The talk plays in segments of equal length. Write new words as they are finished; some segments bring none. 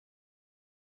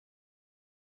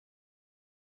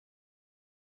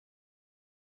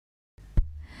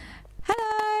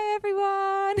Hello,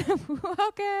 everyone.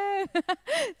 Welcome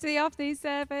to the afternoon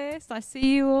service. I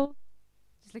see you all.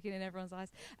 Just looking in everyone's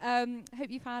eyes. Hope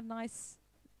you've had a nice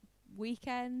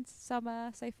weekend, summer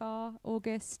so far,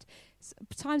 August.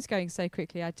 Time's going so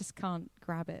quickly, I just can't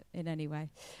grab it in any way.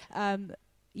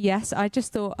 Yes, I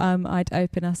just thought I'd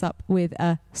open us up with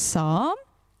a psalm.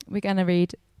 We're going to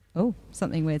read,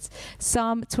 something weird.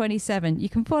 Psalm 27. You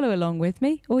can follow along with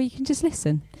me, or you can just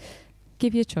listen.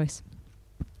 Give you a choice.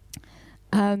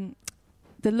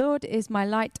 The Lord is my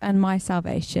light and my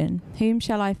salvation. Whom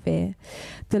shall I fear?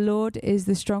 The Lord is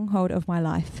the stronghold of my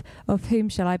life. Of whom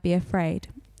shall I be afraid?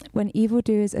 When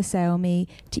evildoers assail me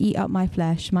to eat up my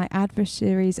flesh, my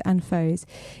adversaries and foes,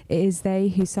 it is they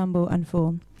who stumble and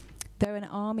fall. Though an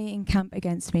army encamp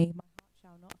against me, my heart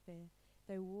shall not fear.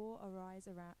 Though war arise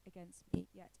against me,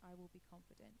 yet I will be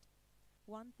confident.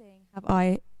 One thing have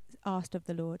I asked of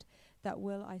the Lord, that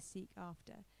will I seek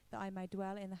after, that I may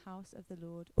dwell in the house of the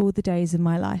Lord all the days of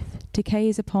my life, to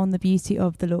gaze upon the beauty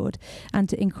of the Lord, and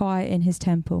to inquire in his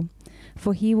temple.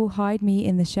 For he will hide me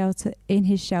in his shelter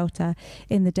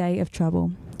in the day of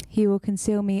trouble. He will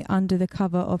conceal me under the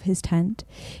cover of his tent.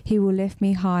 He will lift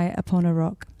me high upon a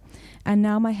rock. And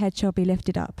now my head shall be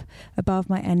lifted up above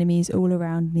my enemies all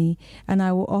around me, and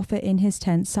I will offer in his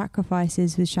tent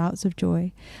sacrifices with shouts of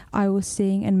joy. I will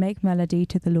sing and make melody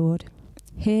to the Lord.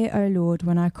 Hear, O Lord,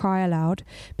 when I cry aloud.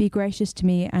 Be gracious to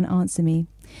me and answer me.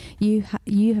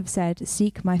 You have said,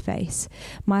 seek my face.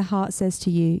 My heart says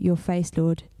to you, your face,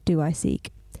 Lord, do I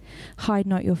seek. Hide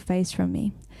not your face from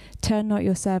me. Turn not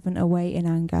your servant away in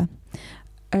anger.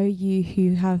 O you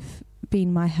who have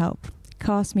been my help.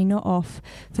 Cast me not off,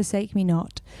 forsake me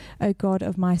not, O God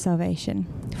of my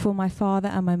salvation. For my father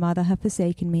and my mother have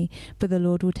forsaken me, but the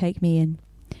Lord will take me in.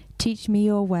 Teach me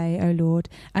your way, O Lord,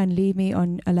 and lead me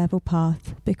on a level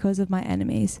path, because of my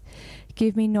enemies.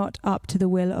 Give me not up to the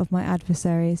will of my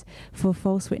adversaries, for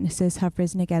false witnesses have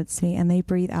risen against me, and they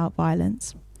breathe out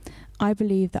violence. I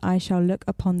believe that I shall look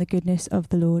upon the goodness of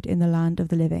the Lord in the land of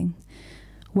the living.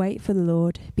 Wait for the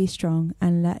Lord, be strong,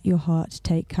 and let your heart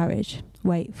take courage.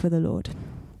 Wait for the Lord.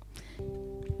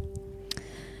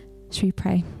 Should we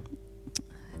pray?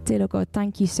 Dear Lord God,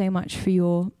 thank you so much for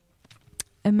your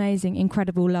amazing,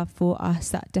 incredible love for us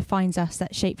that defines us,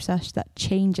 that shapes us, that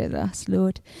changes us,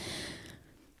 Lord.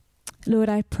 Lord,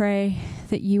 I pray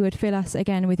that you would fill us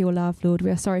again with your love, Lord. We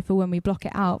are sorry for when we block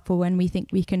it out, for when we think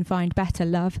we can find better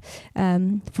love,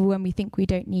 for when we think we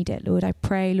don't need it, Lord. I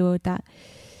pray, Lord, that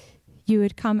you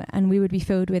would come and we would be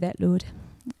filled with it, Lord,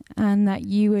 and that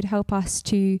you would help us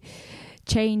to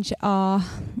change our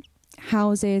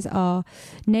houses, our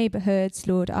neighbourhoods,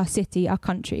 Lord, our city, our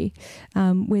country,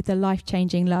 with the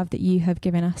life-changing love that you have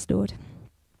given us, Lord.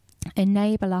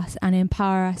 Enable us and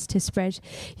empower us to spread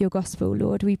your gospel,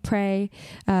 Lord. We pray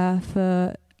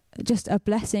for just a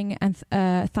blessing and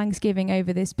thanksgiving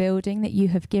over this building that you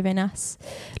have given us,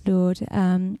 Lord.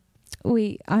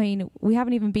 We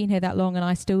haven't even been here that long, and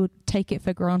I still take it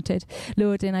for granted,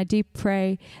 Lord. And I do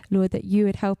pray, Lord, that you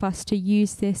would help us to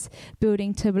use this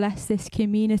building to bless this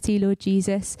community, Lord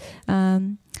Jesus.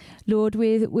 Lord,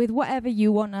 with whatever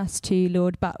you want us to,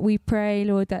 Lord. But we pray,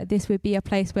 Lord, that this would be a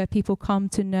place where people come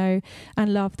to know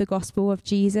and love the gospel of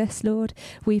Jesus, Lord.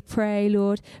 We pray,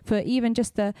 Lord, for even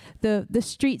just the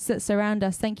streets that surround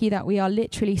us. Thank you that we are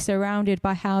literally surrounded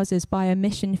by houses, by a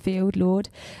mission field, Lord.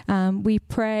 We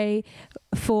pray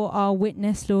for our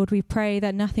witness, Lord. We pray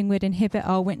that nothing would inhibit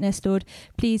our witness, Lord.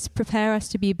 Please prepare us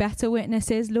to be better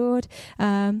witnesses, Lord.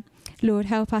 Lord,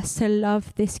 help us to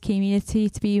love this community,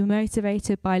 to be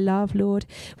motivated by love, Lord.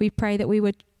 We pray that we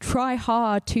would try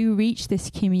hard to reach this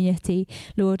community,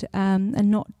 Lord, and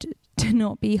to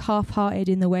not be half-hearted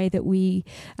in the way that we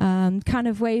kind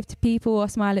of wave to people or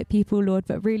smile at people, Lord,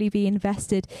 but really be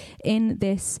invested in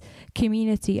this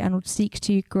community and seek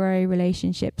to grow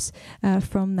relationships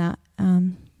from that.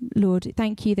 Lord,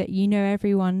 thank you that you know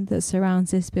everyone that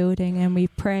surrounds this building, and we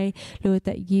pray, Lord,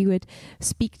 that you would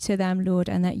speak to them, Lord,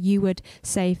 and that you would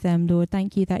save them, Lord.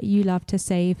 Thank you that you love to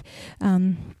save,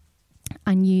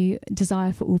 and you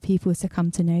desire for all people to come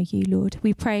to know you, Lord.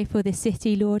 We pray for this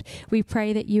city, Lord. We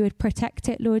pray that you would protect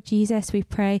it, Lord Jesus. We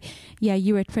pray,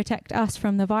 you would protect us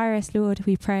from the virus, Lord.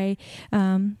 We pray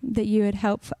that you would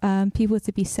help people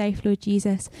to be safe, Lord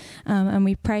Jesus. And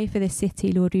we pray for this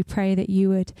city, Lord. We pray that you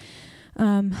would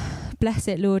bless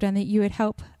it, Lord, and that you would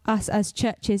help us as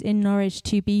churches in Norwich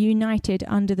to be united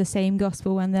under the same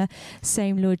gospel and the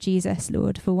same Lord Jesus,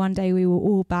 Lord, for one day we will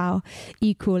all bow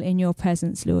equal in your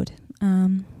presence, Lord.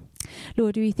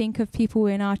 Lord, we think of people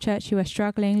in our church who are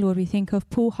struggling. Lord, we think of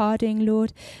Paul Harding,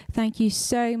 Lord. Thank you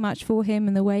so much for him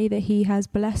and the way that he has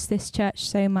blessed this church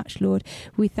so much, Lord.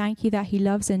 We thank you that he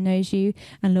loves and knows you,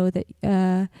 and Lord,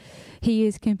 that he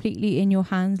is completely in your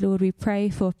hands, Lord. We pray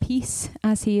for peace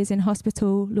as he is in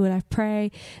hospital. Lord, I pray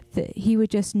that he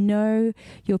would just know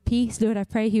your peace. Lord, I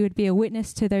pray he would be a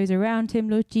witness to those around him,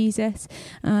 Lord Jesus.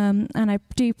 And I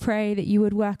do pray that you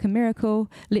would work a miracle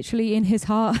literally in his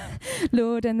heart,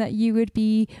 Lord, and that you would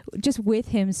be just with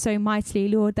him so mightily,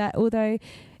 Lord, that although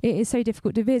it is so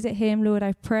difficult to visit him, Lord,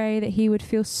 I pray that he would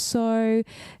feel so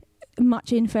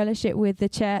much in fellowship with the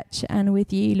church and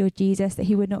with you, Lord Jesus, that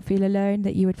he would not feel alone,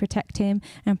 that you would protect him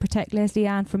and protect Leslie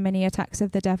Ann from many attacks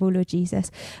of the devil, Lord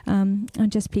Jesus. And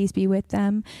just please be with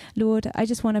them. Lord, I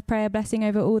just want to pray a blessing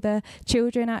over all the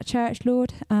children at church,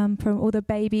 Lord, from all the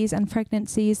babies and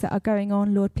pregnancies that are going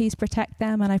on. Lord, please protect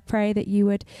them, and I pray that you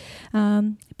would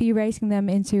be raising them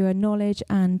into a knowledge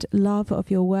and love of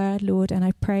your word, Lord, and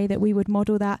I pray that we would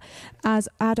model that as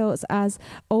adults, as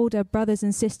older brothers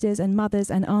and sisters and mothers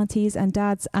and aunties and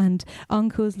dads and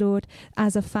uncles, Lord,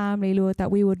 as a family, Lord,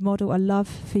 that we would model a love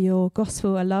for your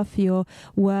gospel, a love for your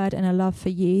word, and a love for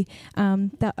you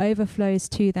that overflows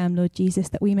to them, Lord Jesus,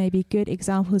 that we may be good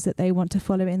examples that they want to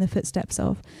follow in the footsteps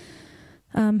of.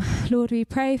 Lord, we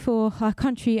pray for our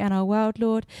country and our world,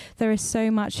 Lord. There is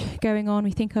so much going on.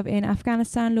 We think of in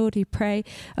Afghanistan, Lord. We pray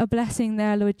a blessing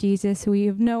there, Lord Jesus. We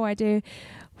have no idea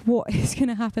what is going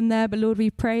to happen there, but Lord, we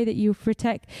pray that you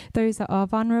protect those that are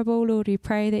vulnerable. Lord, we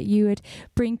pray that you would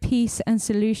bring peace and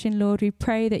solution, Lord. We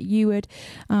pray that you would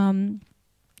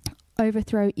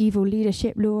overthrow evil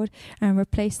leadership, Lord, and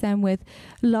replace them with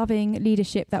loving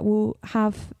leadership that will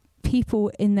have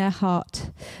people in their heart,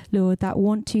 Lord, that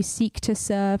want to seek to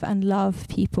serve and love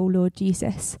people, Lord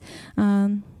Jesus.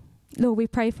 Lord, we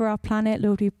pray for our planet.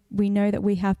 Lord, we know that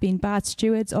we have been bad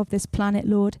stewards of this planet,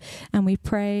 Lord, and we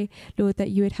pray, Lord, that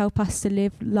you would help us to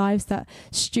live lives that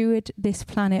steward this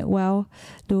planet well,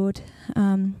 Lord,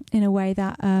 in a way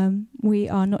that we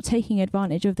are not taking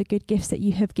advantage of the good gifts that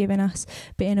you have given us,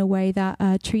 but in a way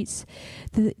that treats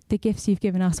the gifts you've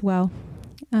given us well.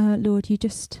 Lord,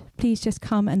 please just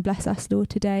come and bless us, Lord,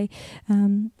 today.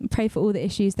 Pray for all the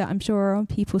issues that I'm sure are on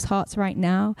people's hearts right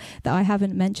now that I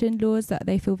haven't mentioned, Lord, that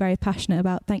they feel very passionate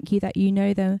about. Thank you that you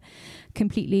know them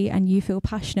completely and you feel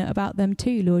passionate about them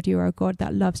too, Lord. You are a God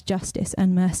that loves justice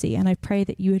and mercy, and I pray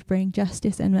that you would bring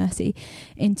justice and mercy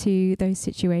into those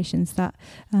situations that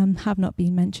have not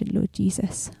been mentioned, Lord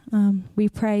Jesus. We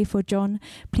pray for John.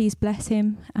 Please bless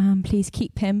him. Please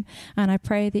keep him. And I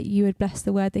pray that you would bless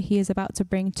the word that he is about to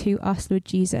bring to us, Lord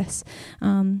Jesus.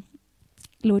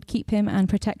 Lord, keep him and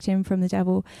protect him from the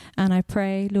devil. And I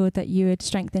pray, Lord, that you would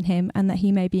strengthen him and that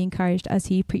he may be encouraged as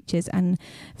he preaches and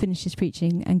finishes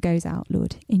preaching and goes out,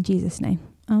 Lord. In Jesus' name.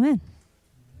 Amen.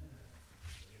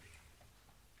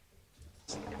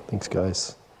 Thanks,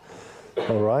 guys.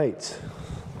 All right.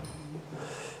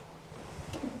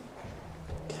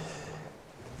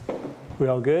 We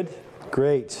all good?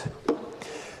 Great.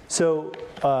 So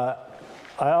I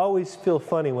always feel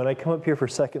funny when I come up here for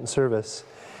second service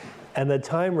and the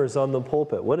timer's on the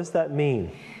pulpit. What does that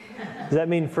mean? Does that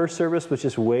mean first service was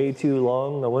just way too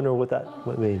long? I wonder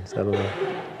what means. I don't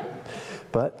know.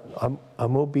 But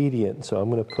I'm obedient, so I'm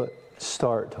going to put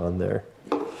start on there.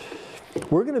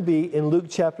 We're going to be in Luke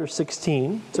chapter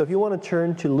 16. So if you want to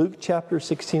turn to Luke chapter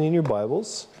 16 in your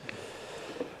Bibles,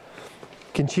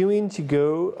 continuing to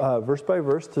go verse by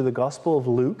verse through the Gospel of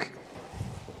Luke.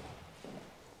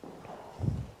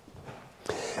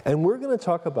 And we're going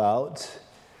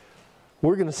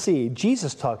to see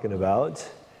Jesus talking about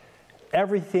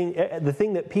everything, the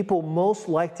thing that people most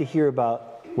like to hear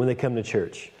about when they come to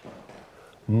church.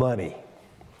 Money.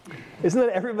 Isn't that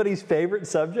everybody's favorite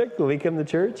subject when we come to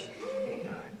church?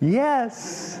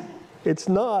 Yes, it's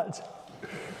not.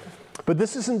 But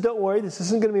don't worry, this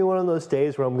isn't going to be one of those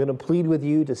days where I'm going to plead with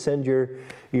you to send your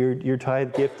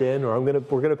tithe gift in, or we're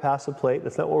going to pass a plate.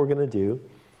 That's not what we're going to do.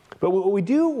 But what we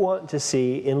do want to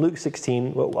see in Luke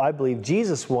 16, what I believe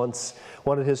Jesus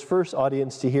wanted his first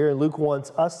audience to hear, and Luke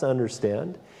wants us to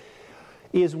understand,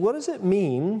 is what does it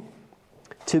mean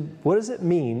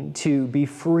to be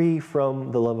free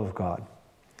from the love of God?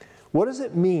 What does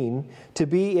it mean to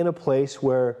be in a place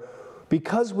where,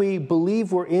 because we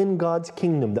believe we're in God's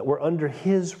kingdom, that we're under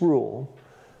his rule,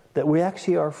 that we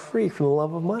actually are free from the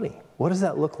love of money? What does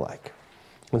that look like?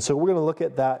 And so we're going to look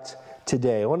at that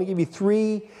today. I want to give you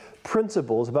 3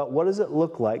 principles about what does it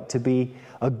look like to be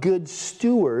a good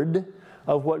steward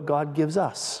of what God gives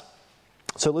us.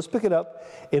 So let's pick it up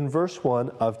in verse 1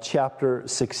 of chapter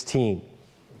 16.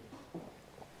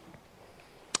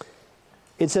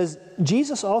 It says,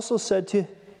 Jesus also said to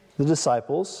the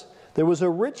disciples, there was a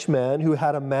rich man who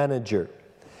had a manager,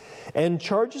 and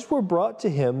charges were brought to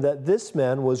him that this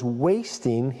man was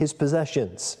wasting his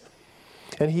possessions.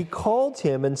 And he called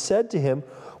him and said to him,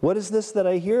 what is this that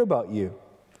I hear about you?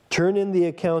 Turn in the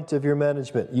account of your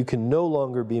management. You can no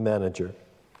longer be manager.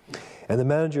 And the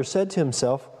manager said to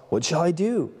himself, what shall I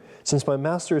do, since my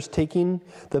master is taking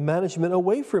the management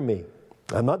away from me?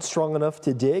 I'm not strong enough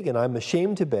to dig, and I'm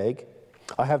ashamed to beg.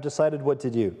 I have decided what to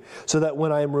do, so that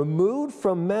when I am removed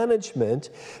from management,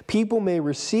 people may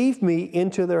receive me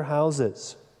into their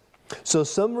houses. So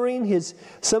summoning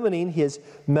his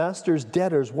master's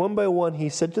debtors one by one, he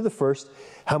said to the first,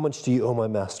 how much do you owe my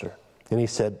master? And he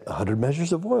said, 100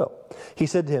 measures of oil. He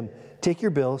said to him, take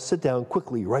your bill, sit down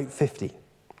quickly, write 50.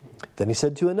 Then he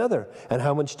said to another, and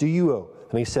how much do you owe?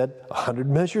 And he said, 100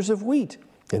 measures of wheat.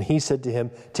 And he said to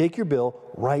him, take your bill,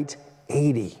 write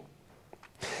 80.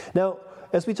 Now,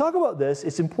 as we talk about this,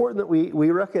 it's important that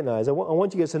we recognize, I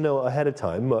want you guys to know ahead of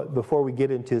time, before we get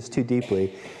into this too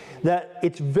deeply, that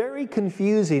it's very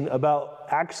confusing about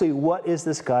actually what is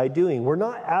this guy doing. We're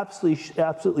not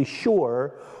absolutely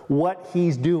sure what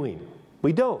he's doing.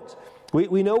 We don't.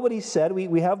 We know what he said.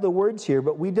 We have the words here,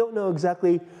 but we don't know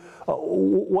exactly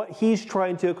what he's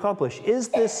trying to accomplish. Is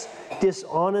this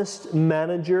dishonest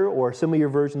manager, or some of your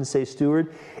versions say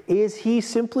steward, is he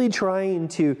simply trying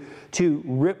to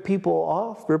rip people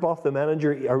off, rip off the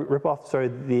manager, or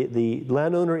the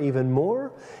landowner even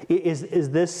more? Is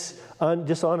this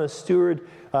dishonest steward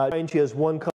trying to, as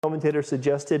one commentator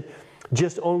suggested,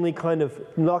 just only kind of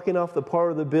knocking off the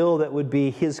part of the bill that would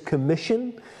be his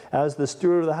commission as the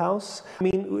steward of the house? I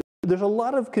mean, there's a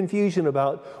lot of confusion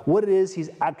about what it is he's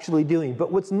actually doing.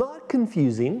 But what's not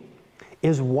confusing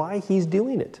is why he's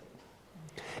doing it.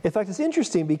 In fact, it's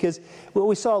interesting because what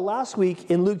we saw last week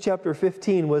in Luke chapter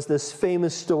 15 was this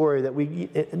famous story that we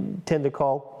tend to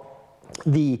call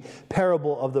the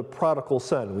parable of the prodigal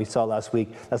son. We saw last week.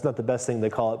 That's not the best thing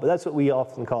to call it, but that's what we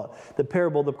often call it, the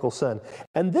parable of the prodigal son.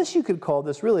 And this, you could call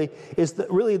this really, is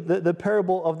the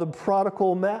parable of the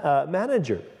prodigal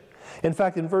manager. In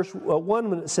fact, in verse 1,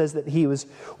 when it says that he was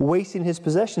wasting his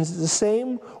possessions, it's the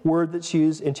same word that's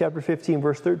used in chapter 15,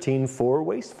 verse 13, for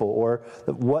wasteful, or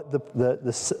what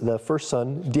the first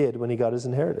son did when he got his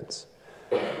inheritance.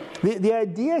 The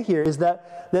idea here is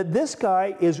that this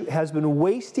guy has been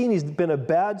wasting, he's been a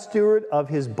bad steward of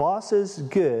his boss's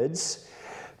goods,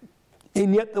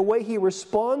 and yet the way he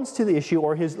responds to the issue,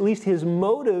 or at least his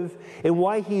motive in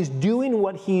why he's doing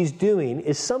what he's doing,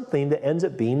 is something that ends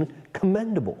up being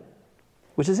commendable,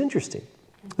 which is interesting.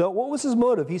 Now, what was his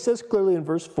motive? He says clearly in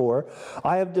verse 4,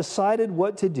 I have decided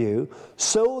what to do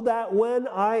so that when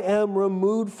I am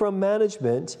removed from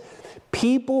management,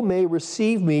 people may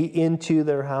receive me into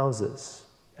their houses.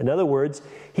 In other words,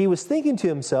 he was thinking to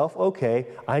himself, okay,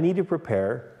 I need to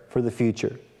prepare for the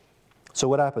future. So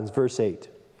what happens? Verse 8.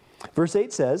 Verse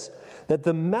 8 says that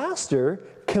the master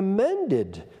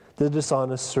commended the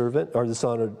dishonest servant, or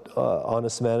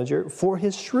honest manager, for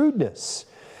his shrewdness.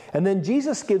 And then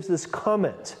Jesus gives this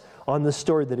comment on the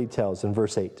story that he tells in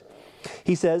verse 8.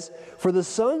 He says, for the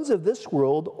sons of this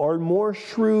world are more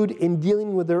shrewd in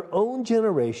dealing with their own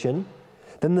generation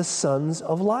than the sons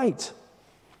of light.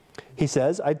 He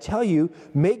says, I tell you,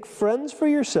 make friends for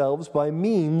yourselves by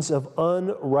means of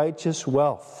unrighteous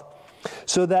wealth,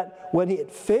 so that when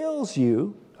it fails,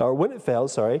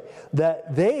 that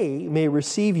they may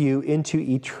receive you into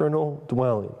eternal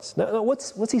dwellings. Now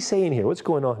what's he saying here? What's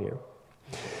going on here?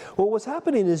 Well, what's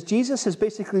happening is Jesus is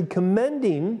basically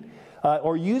commending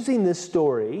or using this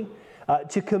story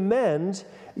to commend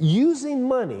using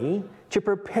money to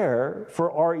prepare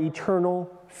for our eternal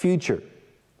future.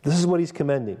 This is what he's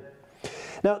commending.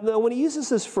 Now when he uses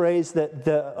this phrase that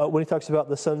when he talks about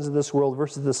the sons of this world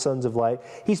versus the sons of light,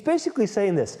 he's basically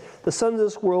saying this: the sons of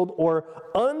this world, or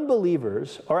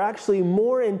unbelievers, are actually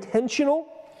more intentional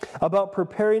about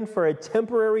preparing for a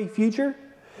temporary future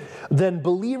than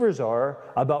believers are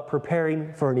about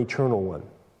preparing for an eternal one.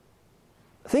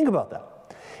 Think about that.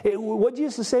 What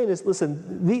Jesus is saying is,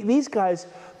 listen, these guys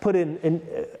put in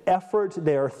effort,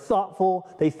 they are thoughtful,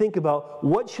 they think about,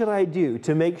 what should I do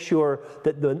to make sure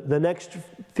that the next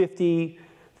 50,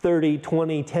 30,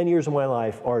 20, 10 years of my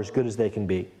life are as good as they can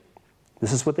be.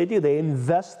 This is what they do. They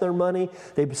invest their money,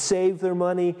 they save their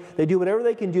money, they do whatever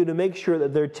they can do to make sure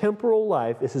that their temporal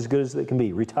life is as good as it can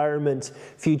be. Retirement,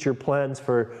 future plans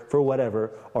for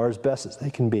whatever are as best as they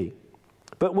can be.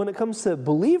 But when it comes to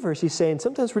believers, he's saying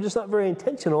sometimes we're just not very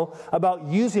intentional about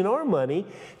using our money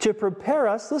to prepare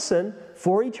us, listen,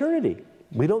 for eternity.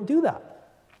 We don't do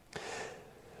that.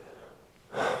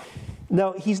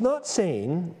 Now, he's not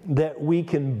saying that we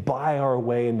can buy our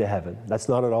way into heaven. That's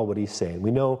not at all what he's saying.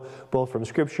 We know both from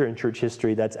Scripture and church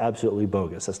history that's absolutely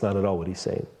bogus. That's not at all what he's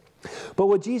saying. But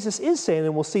what Jesus is saying,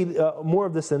 and we'll see more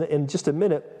of this in just a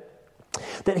minute,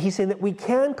 that he's saying that we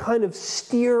can kind of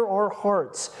steer our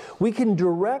hearts. We can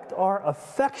direct our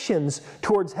affections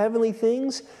towards heavenly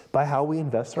things by how we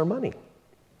invest our money.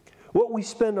 What we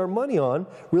spend our money on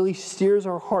really steers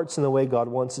our hearts in the way God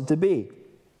wants it to be.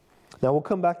 Now, we'll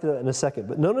come back to that in a second,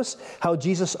 but notice how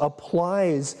Jesus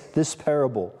applies this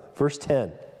parable. Verse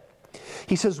 10.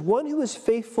 He says, one who is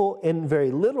faithful in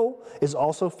very little is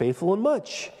also faithful in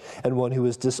much, and one who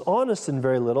is dishonest in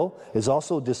very little is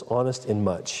also dishonest in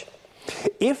much.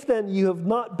 If then you have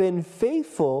not been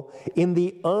faithful in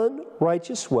the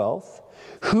unrighteous wealth,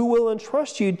 who will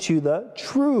entrust you to the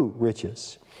true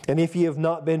riches? And if you have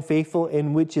not been faithful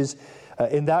in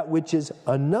that which is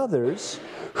another's,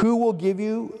 who will give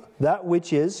you that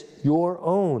which is your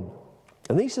own?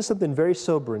 And then he says something very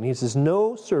sobering. He says,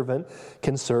 no servant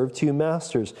can serve two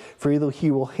masters, for either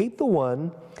he will hate the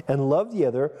one and love the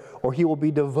other, or he will be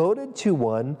devoted to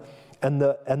one and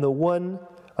devoted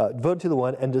to the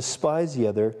one and despise the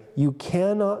other. You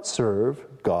cannot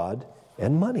serve God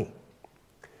and money.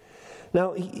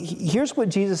 Now, here's what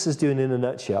Jesus is doing in a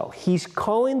nutshell. He's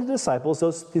calling the disciples,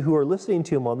 those who are listening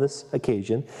to him on this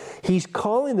occasion, he's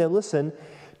calling them, listen,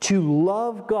 to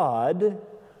love God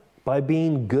by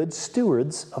being good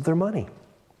stewards of their money,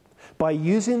 by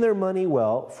using their money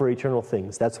well for eternal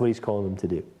things. That's what he's calling them to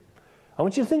do. I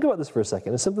want you to think about this for a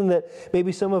second. It's something that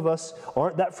maybe some of us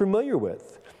aren't that familiar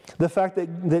with. The fact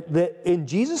that in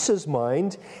Jesus'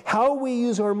 mind, how we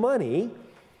use our money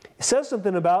says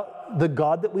something about the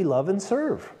God that we love and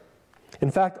serve.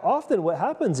 In fact, often what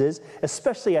happens is,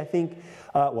 especially I think,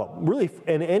 really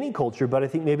in any culture, but I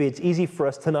think maybe it's easy for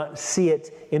us to not see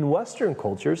it in Western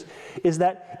cultures, is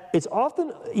that it's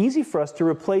often easy for us to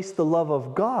replace the love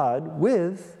of God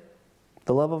with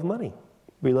the love of money.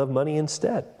 We love money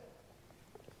instead.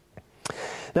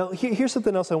 Now, here's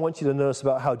something else I want you to notice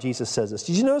about how Jesus says this.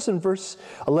 Did you notice in verse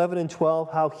 11 and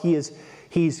 12 how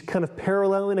he's kind of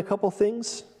paralleling a couple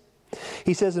things?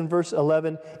 He says in verse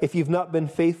 11, if you've not been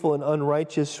faithful in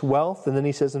unrighteous wealth, and then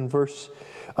he says in verse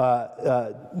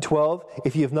 12,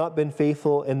 if you have not been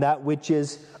faithful in that which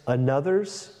is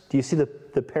another's. Do you see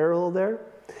the parallel there?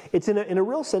 It's in a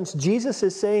real sense, Jesus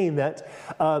is saying that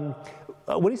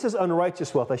when he says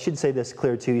unrighteous wealth, I should say this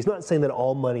clear too. He's not saying that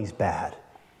all money's bad.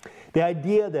 The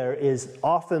idea there is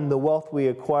often the wealth we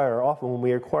acquire, often when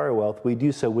we acquire wealth, we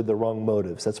do so with the wrong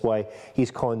motives. That's why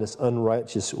he's calling this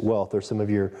unrighteous wealth, or some of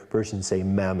your versions say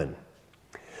mammon.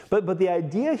 But the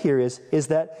idea here is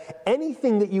that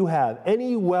anything that you have,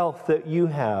 any wealth that you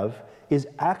have, is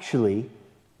actually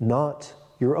not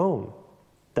your own.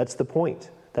 That's the point.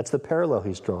 That's the parallel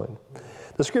he's drawing.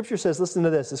 The Scripture says, listen to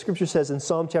this, the Scripture says in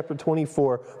Psalm chapter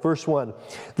 24, verse 1,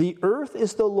 the earth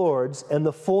is the Lord's and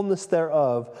the fullness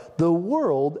thereof, the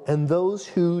world and those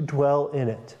who dwell in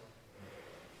it.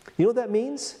 You know what that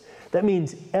means? That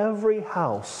means every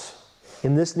house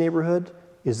in this neighborhood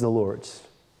is the Lord's.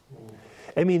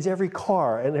 It means every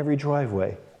car and every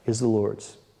driveway is the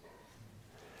Lord's.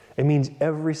 It means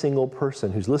every single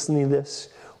person who's listening to this,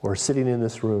 or sitting in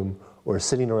this room, or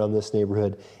sitting around this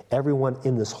neighborhood, everyone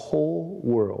in this whole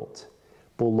world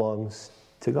belongs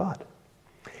to God.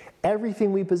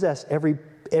 Everything we possess, every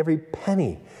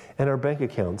penny in our bank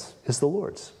accounts is the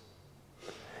Lord's.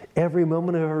 Every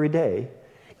moment of every day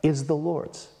is the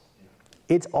Lord's.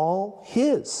 It's all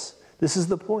His. This is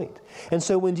the point. And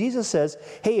so when Jesus says,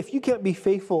 hey, if you can't be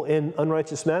faithful in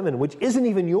unrighteous mammon, which isn't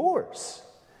even yours,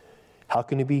 how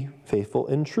can you be faithful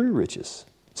in true riches?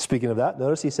 Speaking of that,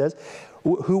 notice he says,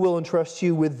 who will entrust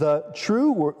you with the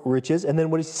true riches? And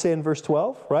then what does he say in verse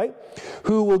 12, right?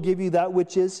 Who will give you that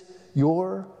which is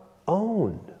your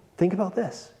own? Think about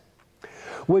this.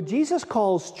 What Jesus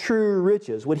calls true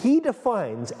riches, what he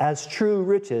defines as true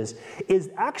riches,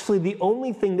 is actually the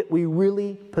only thing that we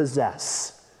really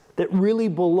possess, that really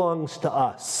belongs to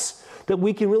us, that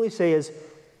we can really say is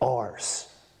ours.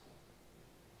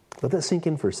 Let that sink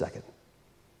in for a second.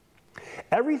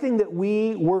 Everything that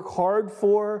we work hard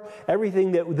for,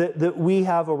 everything that we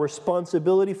have a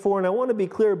responsibility for, and I want to be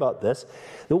clear about this,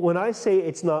 that when I say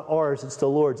it's not ours, it's the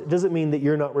Lord's, it doesn't mean that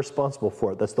you're not responsible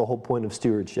for it. That's the whole point of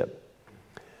stewardship.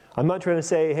 I'm not trying to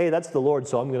say, hey, that's the Lord,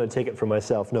 so I'm going to take it for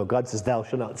myself. No, God says, thou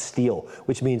shalt not steal,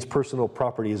 which means personal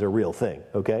property is a real thing,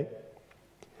 okay?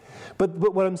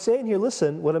 But what I'm saying here,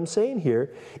 listen, what I'm saying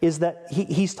here is that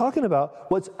he's talking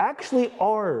about what's actually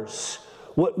ours.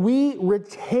 What we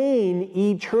retain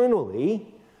eternally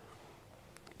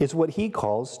is what he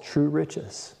calls true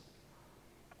riches.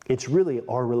 It's really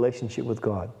our relationship with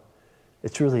God.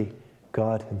 It's really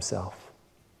God himself.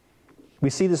 We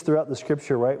see this throughout the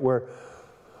scripture, right? Where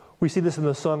we see this in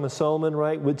the Song of Solomon,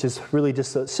 right? Which is really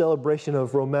just a celebration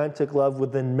of romantic love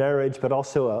within marriage, but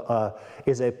also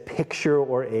is a picture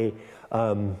or a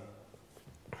kind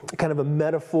of a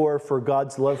metaphor for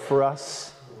God's love for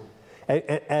us.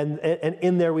 And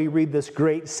in there we read this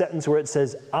great sentence where it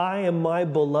says, I am my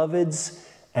beloved's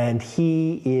and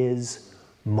he is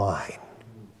mine.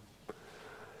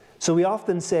 So we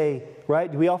often say,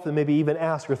 right, we often maybe even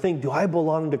ask or think, do I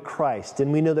belong to Christ?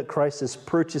 And we know that Christ has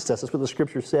purchased us. That's what the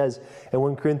scripture says in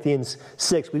 1 Corinthians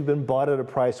 6. We've been bought at a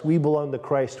price. We belong to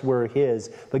Christ. We're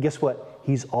his. But guess what?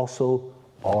 He's also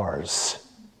ours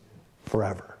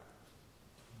forever.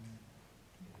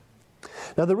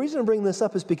 Now, the reason I'm bringing this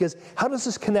up is because how does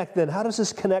this connect then? How does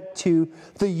this connect to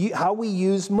how we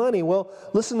use money? Well,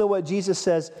 listen to what Jesus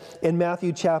says in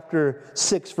Matthew chapter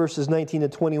 6, verses 19 to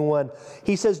 21.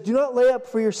 He says, do not lay up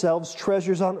for yourselves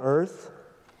treasures on earth,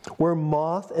 where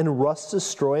moth and rust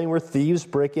destroy and where thieves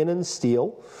break in and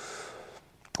steal,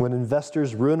 when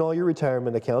investors ruin all your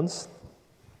retirement accounts.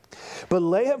 But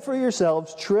lay up for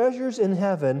yourselves treasures in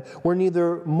heaven where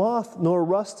neither moth nor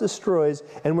rust destroys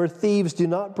and where thieves do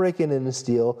not break in and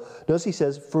steal. Notice he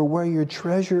says, for where your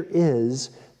treasure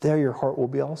is, there your heart will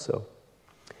be also.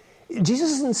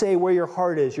 Jesus doesn't say where your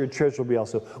heart is, your treasure will be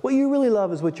also. What you really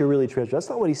love is what you really treasure. That's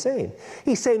not what he's saying.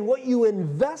 He's saying what you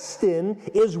invest in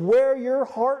is where your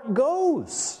heart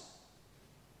goes.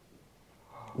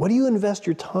 What do you invest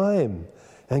your time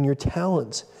and your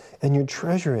talent and your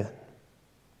treasure in?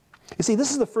 You see,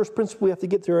 this is the first principle we have to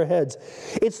get through our heads.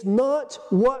 It's not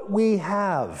what we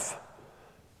have.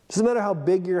 It doesn't matter how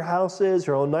big your house is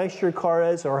or how nice your car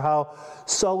is or how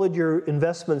solid your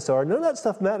investments are. None of that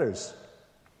stuff matters.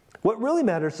 What really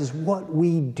matters is what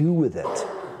we do with it.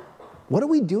 What are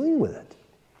we doing with it?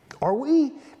 Are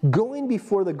we going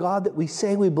before the God that we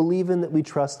say we believe in, that we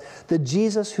trust, the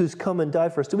Jesus who's come and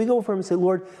died for us? Do we go before him and say,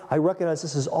 Lord, I recognize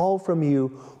this is all from you.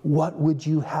 What would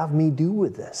you have me do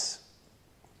with this?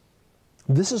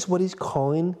 This is what he's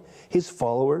calling his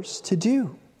followers to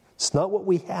do. It's not what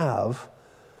we have,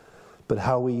 but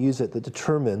how we use it that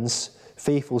determines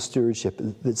faithful stewardship.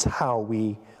 That's how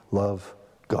we love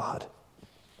God.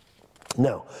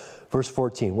 Now, verse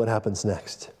 14, what happens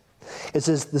next? It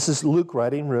says, this is Luke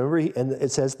writing, remember, and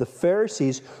it says, the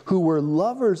Pharisees who were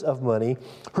lovers of money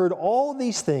heard all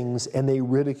these things and they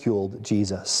ridiculed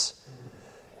Jesus.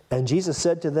 And Jesus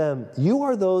said to them, you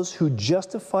are those who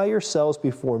justify yourselves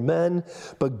before men,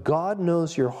 but God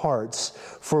knows your hearts.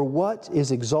 For what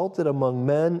is exalted among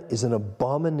men is an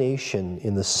abomination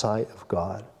in the sight of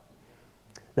God.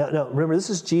 Now remember, this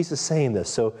is Jesus saying this.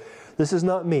 So this is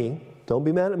not me. Don't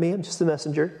be mad at me. I'm just a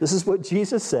messenger. This is what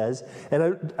Jesus says.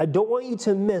 And I don't want you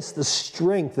to miss the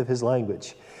strength of his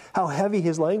language, how heavy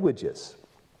his language is.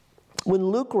 When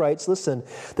Luke writes, listen,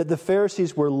 that the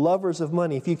Pharisees were lovers of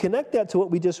money, if you connect that to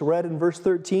what we just read in verse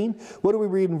 13, what do we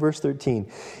read in verse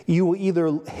 13? You will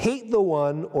either hate the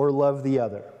one or love the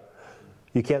other.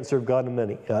 You can't serve God and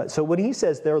money. So when he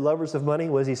says they're lovers of money,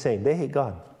 what is he saying? They hate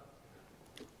God.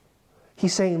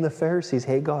 He's saying the Pharisees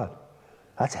hate God.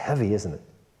 That's heavy, isn't it?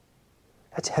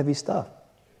 That's heavy stuff.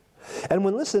 And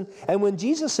when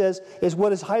Jesus says, is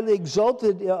what is highly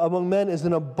exalted among men is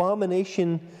an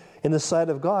abomination in the sight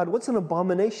of God. What's an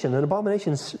abomination? An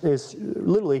abomination is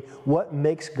literally what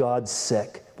makes God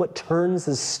sick, what turns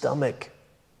his stomach.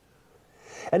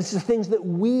 And it's the things that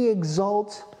we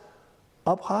exalt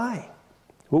up high,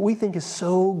 what we think is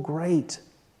so great.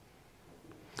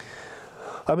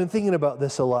 I've been thinking about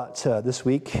this a lot this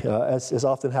week, as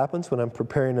often happens when I'm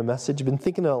preparing a message. I've been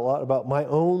thinking a lot about my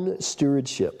own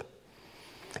stewardship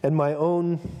and my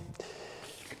own,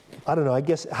 I don't know, I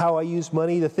guess how I use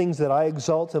money, the things that I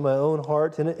exalt in my own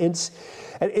heart. And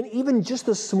even just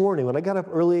this morning, when I got up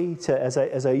early, as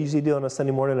I usually do on a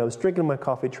Sunday morning, I was drinking my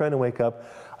coffee, trying to wake up.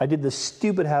 I did this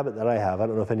stupid habit that I have. I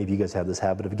don't know if any of you guys have this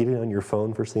habit of getting on your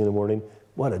phone first thing in the morning.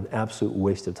 What an absolute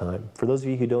waste of time. For those of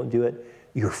you who don't do it,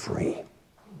 you're free.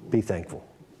 Be thankful.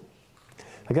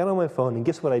 I got on my phone, and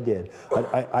guess what I did?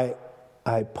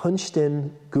 I punched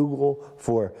in Google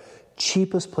for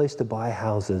cheapest place to buy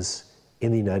houses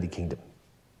in the United Kingdom.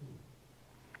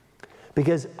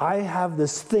 Because I have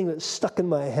this thing that's stuck in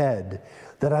my head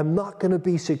that I'm not going to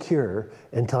be secure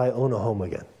until I own a home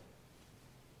again.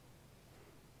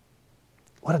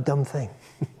 What a dumb thing.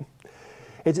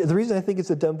 The reason I think it's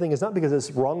a dumb thing is not because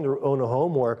it's wrong to own a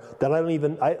home or that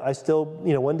I still,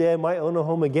 one day I might own a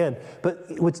home again. But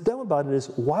what's dumb about it is,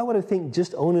 why would I think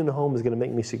just owning a home is going to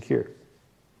make me secure?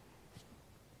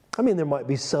 I mean, there might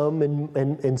be some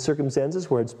in circumstances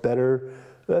where it's better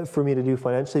for me to do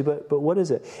financially, but what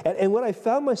is it? And what I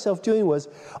found myself doing was,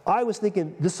 I was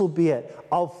thinking, this will be it.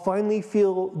 I'll finally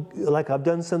feel like I've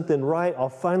done something right. I'll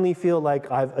finally feel like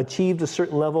I've achieved a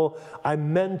certain level.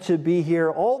 I'm meant to be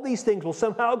here. All these things will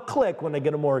somehow click when I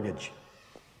get a mortgage.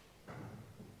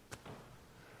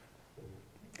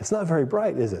 It's not very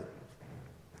bright, is it?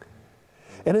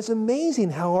 And it's amazing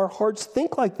how our hearts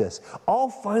think like this. I'll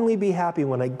finally be happy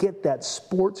when I get that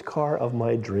sports car of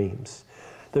my dreams.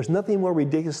 There's nothing more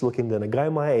ridiculous looking than a guy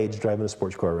my age driving a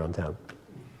sports car around town.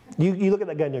 You look at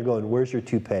that guy and you're going, where's your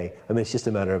toupee? I mean, it's just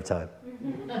a matter of time.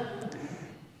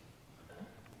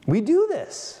 We do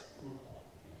this.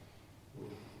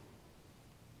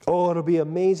 Oh, it'll be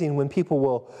amazing when people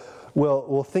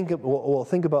will think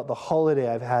about the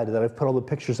holiday I've had, that I've put all the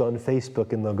pictures on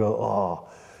Facebook, and they'll go, oh,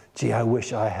 gee, I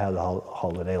wish I had a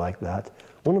holiday like that.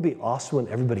 Won't it be awesome when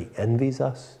everybody envies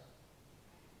us?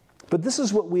 But this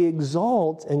is what we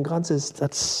exalt, and God says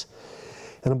that's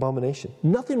an abomination.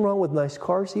 Nothing wrong with nice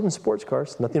cars, even sports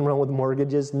cars. Nothing wrong with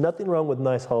mortgages. Nothing wrong with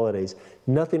nice holidays.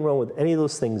 Nothing wrong with any of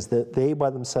those things. That they by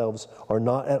themselves are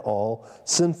not at all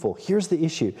sinful. Here's the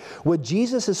issue. What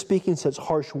Jesus is speaking such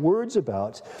harsh words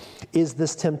about is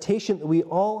this temptation that we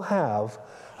all have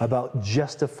about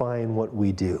justifying what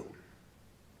we do.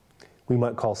 We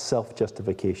might call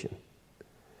self-justification.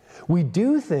 We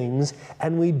do things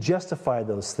and we justify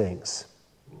those things.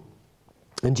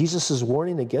 And Jesus is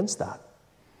warning against that.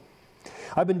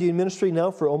 I've been doing ministry now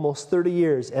for almost 30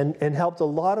 years and helped a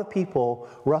lot of people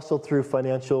wrestle through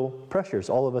financial pressures.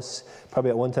 All of us,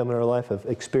 probably at one time in our life, have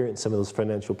experienced some of those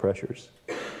financial pressures.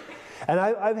 And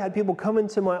I've had people come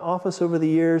into my office over the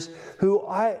years who,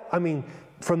 I mean,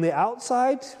 from the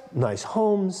outside, nice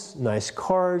homes, nice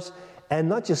cars, and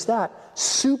not just that,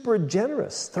 super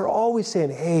generous. They're always saying,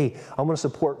 hey, I'm going to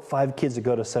support 5 kids to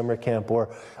go to summer camp.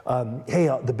 Or,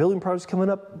 hey, the building project's coming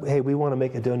up. Hey, we want to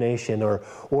make a donation.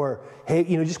 Or hey,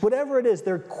 just whatever it is.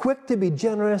 They're quick to be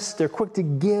generous. They're quick to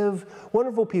give.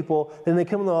 Wonderful people. Then they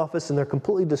come in the office and they're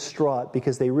completely distraught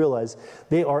because they realize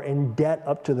they are in debt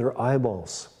up to their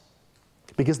eyeballs.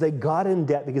 Because they got in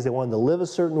debt because they wanted to live a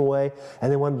certain way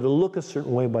and they wanted to look a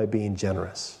certain way by being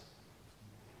generous.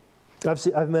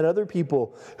 I've met other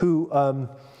people who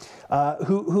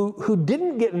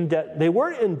didn't get in debt. They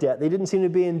weren't in debt. They didn't seem to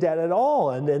be in debt at all.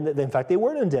 And in fact, they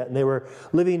weren't in debt. And they were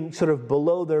living sort of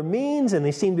below their means. And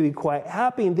they seemed to be quite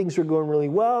happy. And things were going really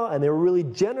well. And they were really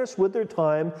generous with their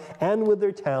time and with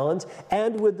their talent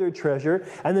and with their treasure.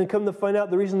 And then come to find out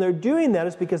the reason they're doing that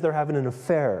is because they're having an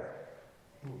affair.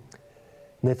 And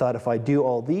they thought, if I do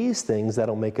all these things,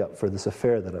 that'll make up for this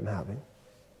affair that I'm having.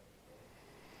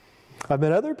 I've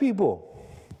met other people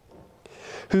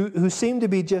who seem to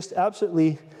be just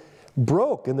absolutely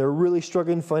broke and they're really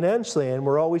struggling financially, and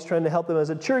we're always trying to help them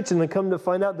as a church, and they come to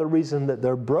find out the reason that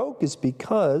they're broke is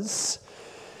because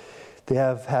they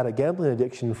have had a gambling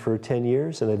addiction for 10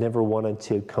 years and they never wanted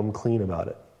to come clean about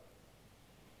it.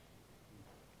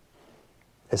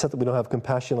 It's not that we don't have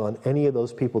compassion on any of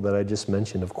those people that I just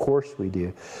mentioned. Of course we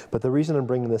do. But the reason I'm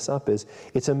bringing this up is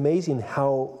it's amazing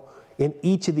how in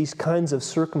each of these kinds of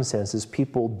circumstances,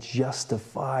 people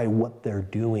justify what they're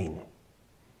doing.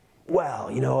 Well,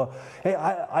 hey,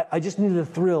 I just needed a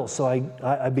thrill, so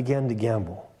I began to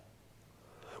gamble.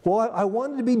 Well, I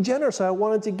wanted to be generous, I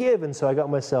wanted to give, and so I got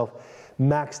myself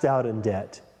maxed out in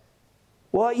debt.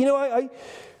 Well,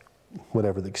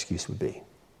 whatever the excuse would be.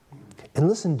 And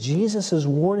listen, Jesus is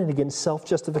warning against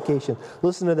self-justification.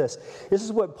 Listen to this. This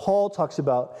is what Paul talks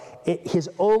about, his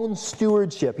own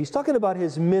stewardship. He's talking about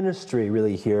his ministry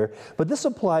really here, but this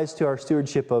applies to our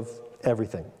stewardship of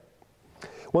everything.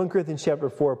 1 Corinthians chapter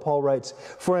 4, Paul writes,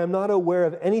 "For I am not aware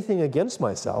of anything against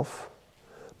myself,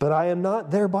 but I am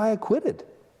not thereby acquitted.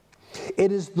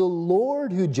 It is the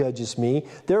Lord who judges me.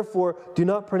 Therefore, do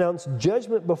not pronounce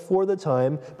judgment before the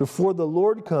time, before the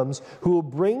Lord comes, who will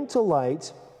bring to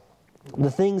light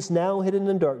the things now hidden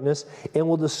in darkness, and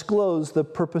will disclose the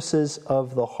purposes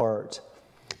of the heart.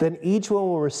 Then each one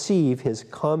will receive his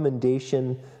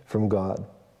commendation from God."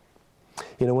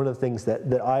 One of the things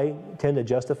that I tend to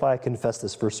justify, I confessed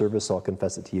this first service, so I'll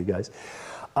confess it to you guys.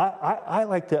 I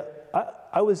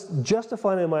was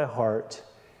justifying in my heart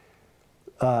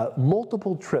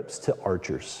multiple trips to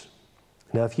Archer's.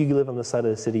 Now, if you live on the side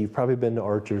of the city, you've probably been to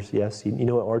Archer's. Yes, you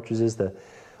know what Archer's is, the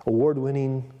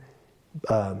award-winning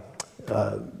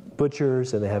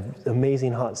butchers, and they have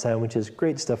amazing hot sandwiches,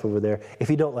 great stuff over there.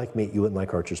 If you don't like meat, you wouldn't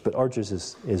like Archer's, but Archer's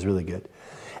is really good.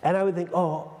 And I would think,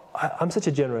 I'm such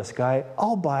a generous guy,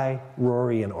 I'll buy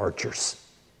Rory and Archer's.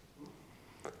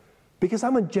 because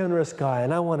I'm a generous guy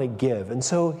and I want to give. And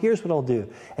so here's what I'll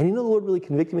do. And you know the Lord really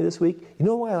convicted me this week? You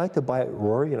know why I like to buy at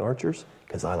Rory and Archer's?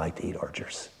 Because I like to eat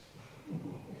Archer's.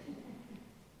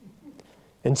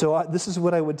 And so this is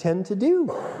what I would tend to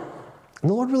do. And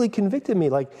the Lord really convicted me,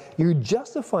 like, you're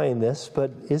justifying this,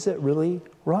 but is it really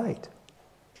right?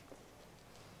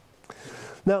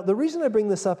 Now, the reason I bring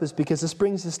this up is because this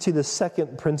brings us to the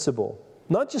second principle.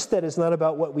 Not just that it's not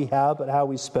about what we have, but how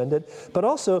we spend it, but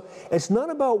also it's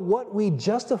not about what we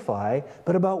justify,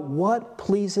 but about what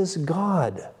pleases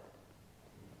God.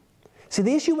 See,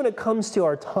 the issue when it comes to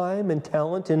our time and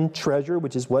talent and treasure,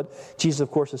 which is what Jesus,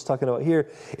 of course, is talking about here,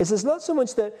 is it's not so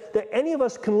much that any of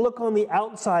us can look on the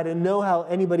outside and know how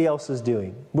anybody else is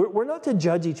doing. We're not to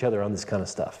judge each other on this kind of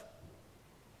stuff.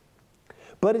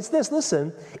 But it's this,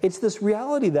 listen, it's this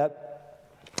reality that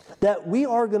we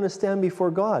are going to stand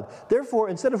before God. Therefore,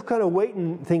 instead of kind of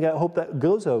waiting and think, I hope that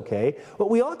goes okay, what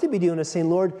we ought to be doing is saying,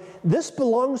 Lord, this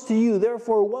belongs to you.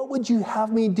 Therefore, what would you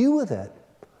have me do with it?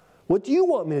 What do you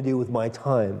want me to do with my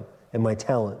time and my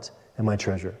talent and my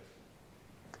treasure?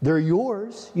 They're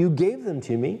yours. You gave them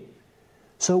to me.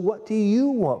 So what do you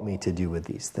want me to do with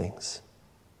these things?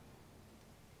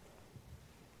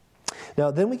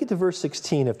 Now, then we get to verse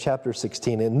 16 of chapter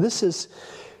 16, and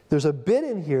there's a bit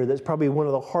in here that's probably one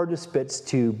of the hardest bits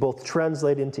to both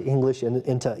translate into English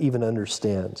and to even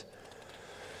understand.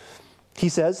 He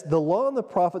says, the law and the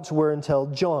prophets were until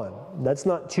John. That's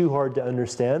not too hard to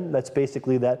understand. That's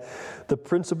basically that the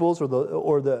principles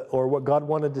or what God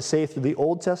wanted to say through the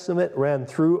Old Testament ran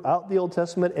throughout the Old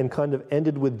Testament and kind of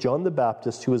ended with John the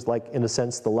Baptist, who was like, in a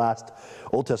sense, the last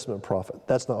Old Testament prophet.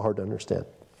 That's not hard to understand.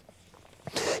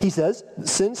 He says,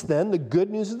 since then, the good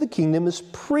news of the kingdom is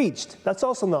preached. That's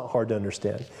also not hard to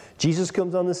understand. Jesus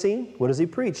comes on the scene. What does he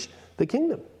preach? The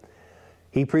kingdom.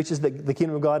 He preaches that the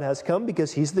kingdom of God has come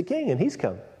because he's the king and he's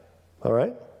come. All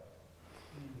right?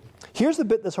 Here's the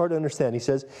bit that's hard to understand. He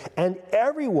says, and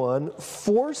everyone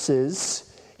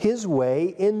forces his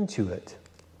way into it.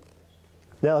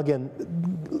 Now, again,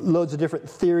 loads of different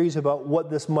theories about what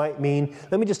this might mean.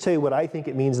 Let me just tell you what I think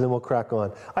it means, and then we'll crack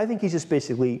on. I think he's just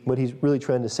basically, what he's really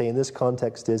trying to say in this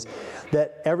context is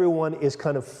that everyone is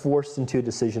kind of forced into a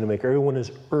decision to make. Everyone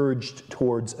is urged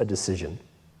towards a decision.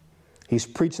 He's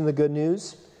preaching the good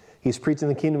news. He's preaching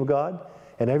the kingdom of God.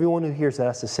 And everyone who hears that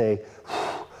has to say,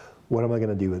 what am I going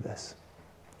to do with this?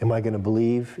 Am I going to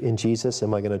believe in Jesus?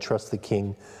 Am I going to trust the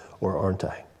King, or aren't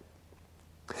I?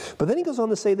 But then he goes on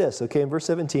to say this, okay, in verse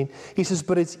 17, he says,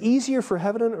 but it's easier for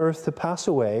heaven and earth to pass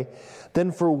away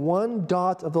than for one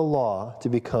dot of the law to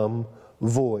become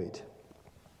void.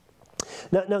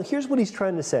 Now here's what he's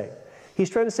trying to say. He's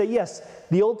trying to say, yes,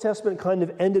 the Old Testament kind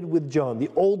of ended with John, the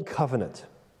Old Covenant.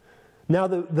 Now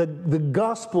the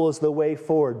gospel is the way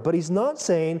forward. But he's not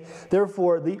saying,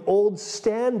 therefore, the old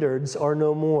standards are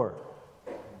no more.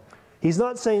 He's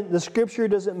not saying the Scripture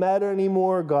doesn't matter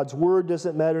anymore, God's Word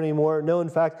doesn't matter anymore. No, in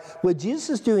fact, what Jesus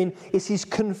is doing is he's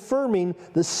confirming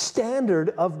the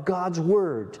standard of God's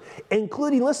Word,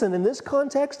 including, listen, in this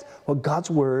context, what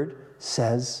God's Word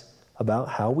says about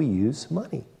how we use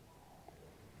money.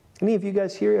 Any of you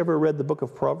guys here ever read the book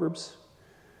of Proverbs?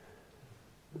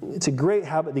 It's a great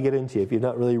habit to get into if you've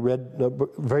not really read the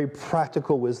book. Very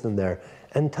practical wisdom there.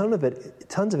 And tons of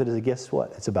it is, guess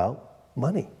what? It's about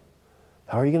money.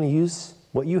 How are you going to use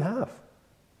what you have?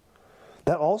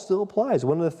 That all still applies.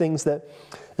 One of the things that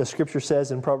the Scripture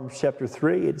says in Proverbs chapter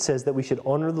 3, it says that we should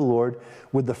honor the Lord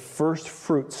with the first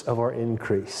fruits of our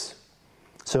increase.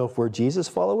 So if we're Jesus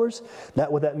followers,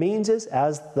 what that means is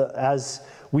as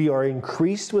we are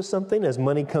increased with something, as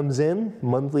money comes in,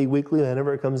 monthly, weekly,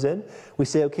 whenever it comes in, we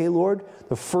say, okay, Lord,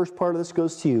 the first part of this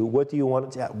goes to you. What do you want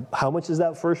it to have? How much is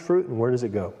that first fruit and where does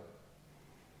it go?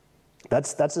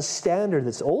 That's a standard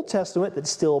that's Old Testament that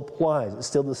still applies. It's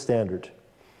still the standard.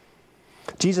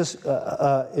 Jesus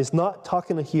is not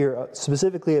talking here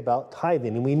specifically about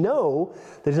tithing. And we know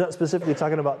that he's not specifically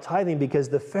talking about tithing because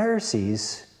the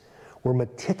Pharisees were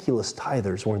meticulous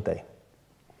tithers, weren't they?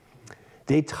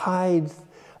 They tithed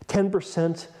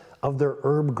 10% of their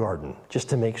herb garden just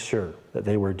to make sure that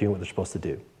they were doing what they're supposed to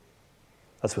do.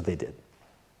 That's what they did.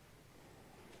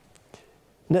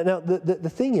 Now, the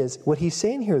thing is, what he's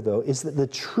saying here, though, is that the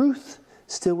truth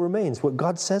still remains. What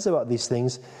God says about these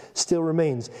things still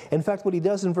remains. In fact, what he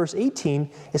does in verse 18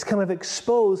 is kind of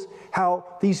expose how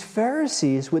these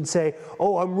Pharisees would say,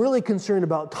 oh, I'm really concerned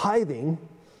about tithing.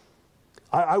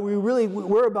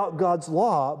 We're about God's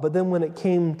law, but then when it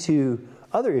came to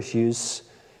other issues,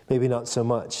 maybe not so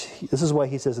much. This is why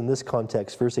he says in this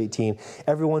context, verse 18,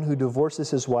 everyone who divorces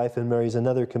his wife and marries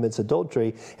another commits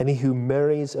adultery, and he who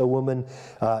marries a woman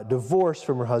divorced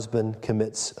from her husband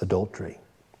commits adultery.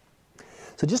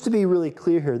 So just to be really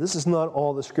clear here, this is not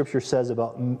all the Scripture says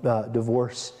about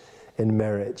divorce and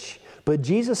marriage. But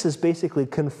Jesus is basically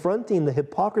confronting the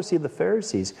hypocrisy of the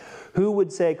Pharisees, who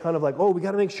would say kind of like, oh, we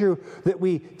got to make sure that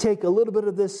we take a little bit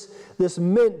of this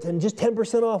mint and just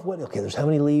 10% off. Okay, there's how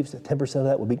many leaves? 10% of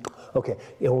that would be, okay,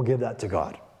 we'll give that to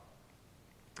God.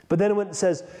 But then when it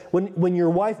says, when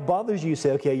your wife bothers you, you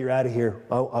say, okay, you're out of here.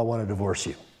 I want to divorce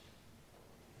you.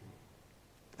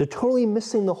 They're totally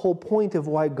missing the whole point of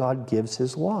why God gives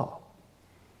His law.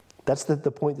 That's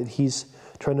the point that He's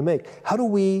trying to make. Are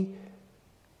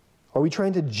we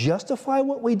trying to justify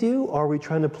what we do, or are we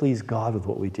trying to please God with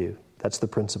what we do? That's the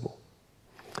principle.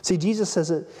 See, Jesus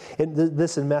says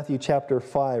this in Matthew chapter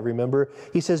 5, remember?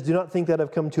 He says, do not think that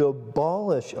I've come to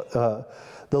abolish the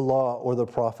law or the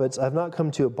prophets. I've not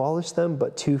come to abolish them,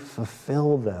 but to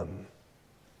fulfill them.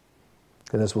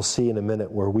 And as we'll see in a minute,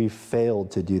 where we've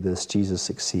failed to do this, Jesus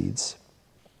succeeds.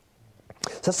 So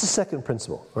that's the second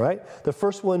principle, all right? The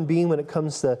first one being when it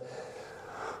comes to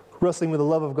wrestling with the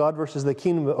love of God versus the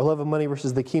kingdom, or love of money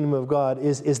versus the kingdom of God,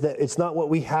 is that it's not what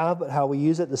we have, but how we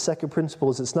use it. The second principle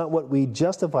is it's not what we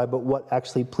justify, but what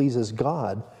actually pleases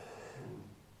God.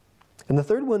 And the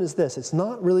third one is this. It's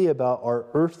not really about our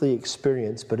earthly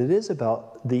experience, but it is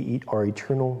about our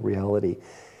eternal reality.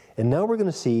 And now we're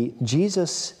going to see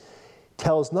Jesus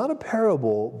tells not a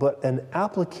parable, but an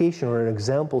application or an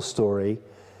example story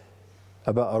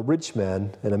about a rich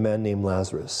man and a man named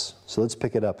Lazarus. So let's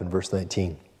pick it up in verse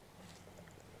 19.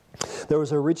 There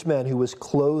was a rich man who was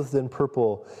clothed in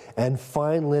purple and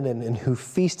fine linen, and who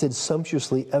feasted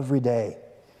sumptuously every day.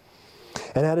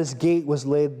 And at his gate was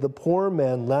laid the poor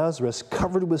man Lazarus,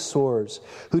 covered with sores,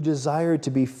 who desired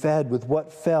to be fed with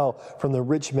what fell from the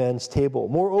rich man's table.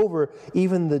 Moreover,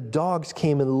 even the dogs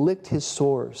came and licked his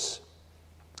sores.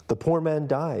 The poor man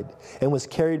died and was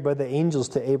carried by the angels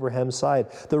to Abraham's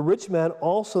side. The rich man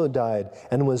also died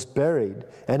and was buried.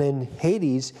 And in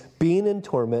Hades, being in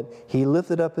torment, he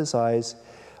lifted up his eyes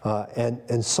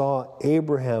and saw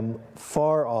Abraham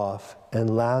far off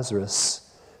and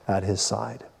Lazarus at his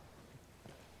side.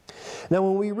 Now,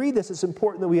 when we read this, it's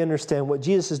important that we understand what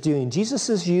Jesus is doing. Jesus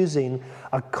is using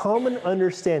a common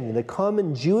understanding, the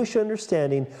common Jewish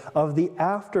understanding of the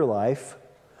afterlife,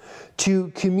 to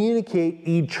communicate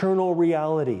eternal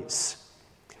realities.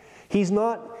 This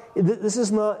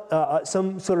is not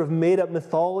some sort of made-up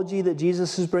mythology that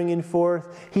Jesus is bringing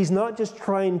forth. He's not just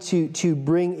trying to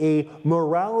bring a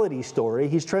morality story.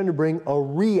 He's trying to bring a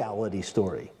reality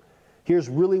story. Here's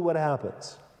really what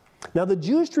happens. Now, the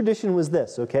Jewish tradition was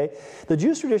this, okay? The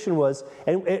Jewish tradition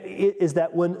is that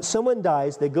when someone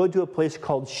dies, they go to a place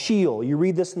called Sheol. You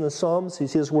read this in the Psalms. You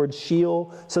see this word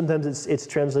Sheol. Sometimes it's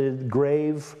translated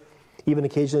grave. Even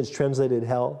occasionally it's translated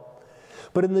hell.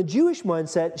 But in the Jewish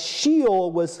mindset,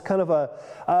 Sheol was kind of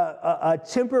a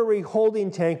temporary holding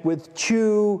tank with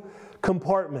two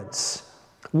compartments.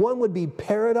 One would be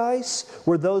paradise,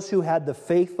 where those who had the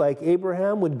faith like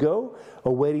Abraham would go,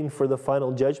 awaiting for the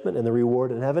final judgment and the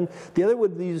reward in heaven. The other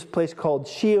would be this place called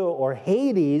Sheol, or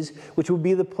Hades, which would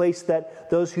be the place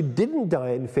that those who didn't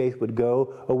die in faith would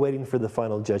go, awaiting for the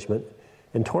final judgment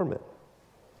and torment.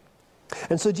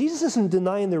 And so Jesus isn't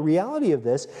denying the reality of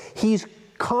this. He's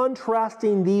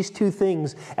contrasting these two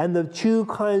things and the two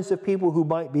kinds of people who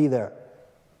might be there.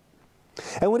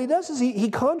 And what he does is he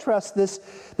contrasts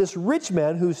this rich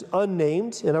man who's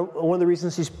unnamed, and one of the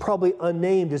reasons he's probably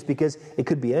unnamed is because it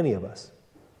could be any of us.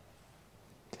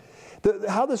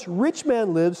 How this rich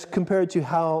man lives compared to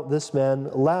how this man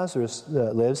Lazarus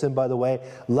lives. And by the way,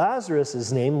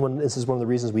 Lazarus' name, this is one of the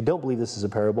reasons we don't believe this is a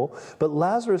parable, but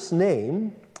Lazarus'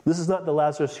 name, this is not the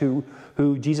Lazarus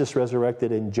who Jesus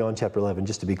resurrected in John chapter 11,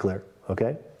 just to be clear,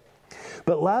 okay?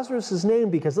 But Lazarus'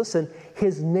 name, because listen,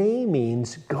 his name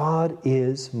means God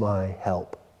is my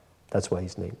help. That's why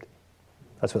he's named.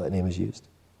 That's why that name is used.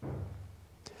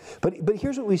 But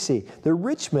here's what we see. The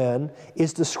rich man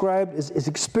is described as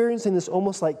experiencing this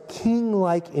almost like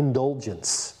king-like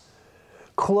indulgence.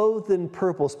 Clothed in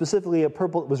purple, specifically a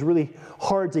purple that was really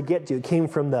hard to get to. It came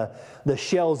from the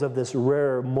shells of this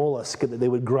rare mollusk that they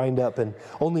would grind up, and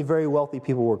only very wealthy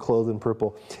people were clothed in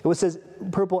purple. It says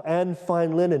purple and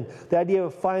fine linen. The idea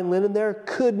of fine linen there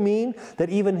could mean that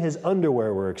even his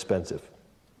underwear were expensive.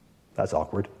 That's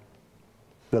awkward.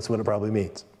 That's what it probably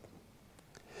means.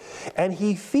 And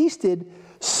he feasted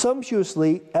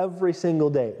sumptuously every single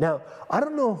day. Now, I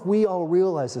don't know if we all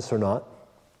realize this or not,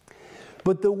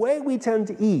 but the way we tend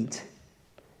to eat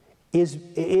is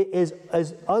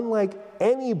unlike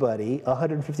anybody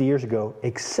 150 years ago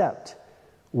except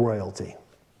royalty.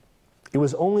 It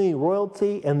was only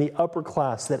royalty and the upper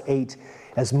class that ate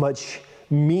as much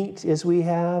meat as we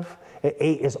have,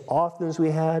 ate as often as we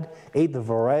had, ate the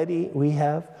variety we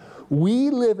have. We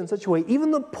live in such a way,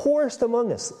 even the poorest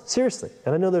among us, seriously.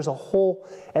 And I know there's a whole,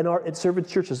 and at Servant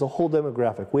Church there's a whole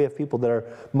demographic. We have people that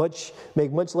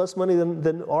make much less money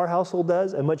than our household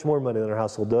does, and much more money than our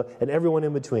household does, and everyone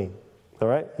in between. All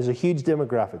right? There's a huge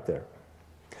demographic there.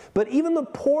 But even the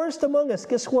poorest among us,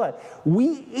 guess what?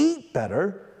 We eat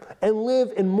better and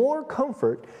live in more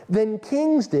comfort than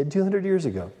kings did 200 years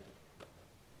ago.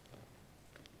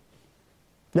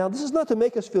 Now, this is not to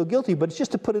make us feel guilty, but it's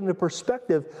just to put into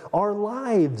perspective our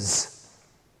lives.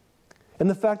 And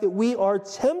the fact that we are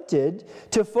tempted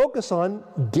to focus on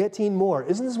getting more.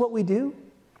 Isn't this what we do?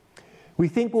 We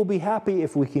think we'll be happy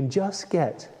if we can just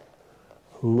get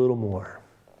a little more.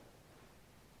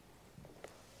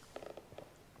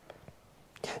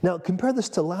 Now, compare this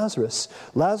to Lazarus.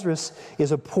 Lazarus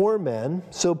is a poor man,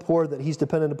 so poor that he's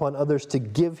dependent upon others to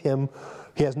give him.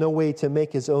 He has no way to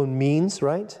make his own means,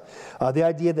 right? The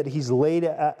idea that he's laid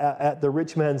at the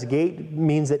rich man's gate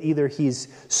means that either he's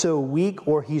so weak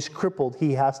or he's crippled.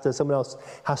 Someone else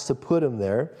has to put him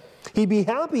there. He'd be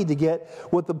happy to get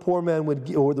what the poor man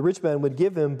or the rich man would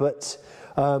give him, but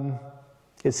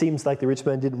it seems like the rich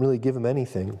man didn't really give him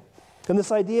anything. And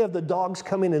this idea of the dogs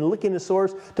coming and licking the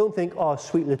sores, don't think, oh,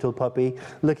 sweet little puppy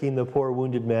licking the poor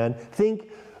wounded man.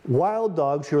 Think wild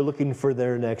dogs who are looking for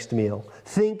their next meal.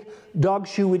 Think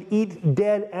dogs who would eat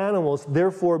dead animals,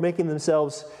 therefore making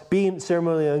themselves being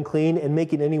ceremonially unclean and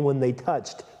making anyone they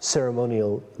touched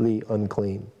ceremonially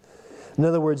unclean. In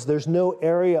other words, there's no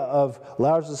area of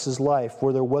Lazarus' life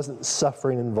where there wasn't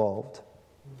suffering involved.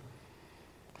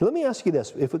 Let me ask you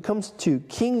this. If it comes to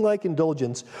king-like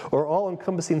indulgence or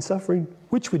all-encompassing suffering,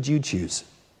 which would you choose?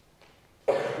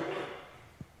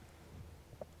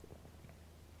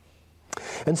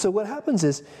 And so what happens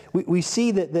is we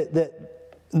see that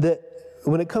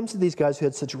when it comes to these guys who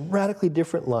had such radically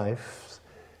different lives,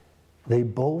 they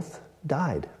both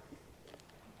died.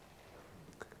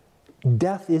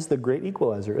 Death is the great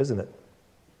equalizer, isn't it?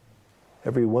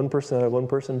 Every 1% out of 1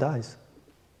 person dies.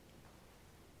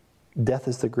 Death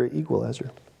is the great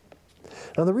equalizer.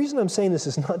 Now, the reason I'm saying this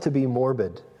is not to be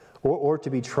morbid or to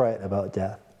be trite about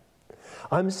death.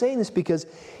 I'm saying this because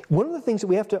one of the things that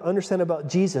we have to understand about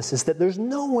Jesus is that there's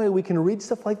no way we can read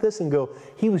stuff like this and go,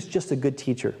 he was just a good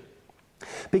teacher.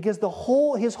 Because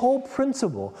his whole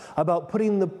principle about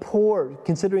putting the poor,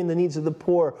 considering the needs of the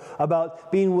poor,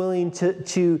 about being willing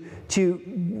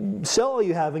to sell all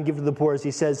you have and give to the poor, as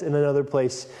he says in another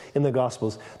place in the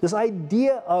Gospels, this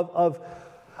idea of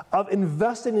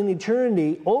investing in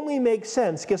eternity only makes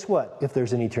sense, guess what, if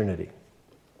there's an eternity.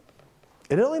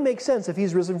 It only makes sense if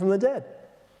he's risen from the dead.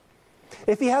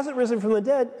 If he hasn't risen from the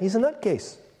dead, he's a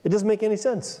nutcase. It doesn't make any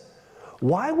sense.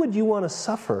 Why would you want to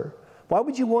suffer? Why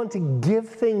would you want to give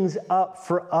things up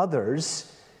for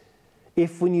others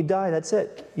if when you die, that's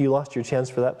it? You lost your chance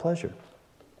for that pleasure.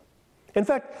 In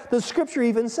fact, the Scripture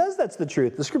even says that's the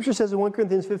truth. The Scripture says in 1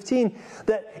 Corinthians 15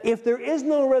 that if there is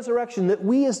no resurrection, that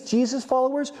we as Jesus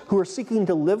followers who are seeking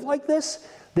to live like this,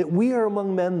 that we are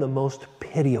among men the most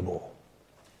pitiable.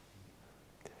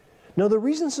 Now, the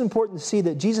reason it's important to see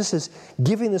that Jesus is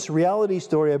giving this reality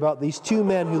story about these two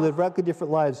men who lived radically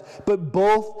different lives, but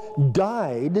both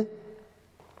died,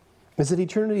 is that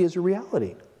eternity is a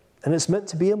reality. And it's meant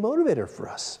to be a motivator for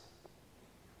us.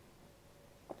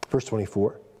 Verse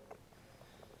 24.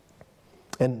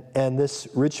 And this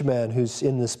rich man who's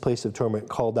in this place of torment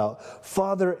called out,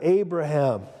 Father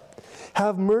Abraham,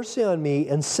 have mercy on me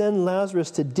and send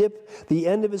Lazarus to dip the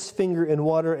end of his finger in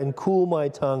water and cool my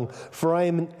tongue, for I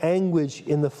am in anguish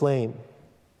in the flame.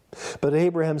 But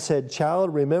Abraham said,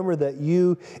 Child, remember that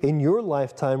you in your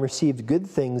lifetime received good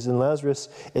things, and Lazarus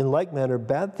in like manner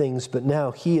bad things, but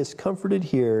now he is comforted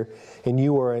here, and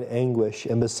you are in anguish.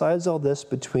 And besides all this,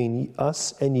 between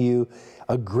us and you,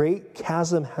 a great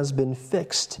chasm has been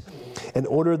fixed, in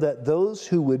order that those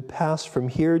who would pass from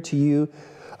here to you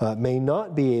may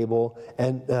not be able,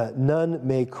 and none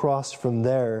may cross from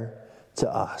there to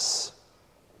us.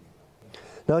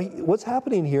 Now, what's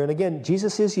happening here, and again,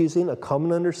 Jesus is using a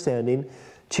common understanding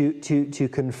to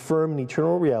confirm an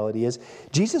eternal reality, is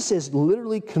Jesus is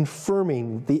literally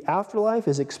confirming the afterlife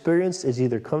is experienced as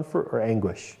either comfort or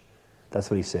anguish. That's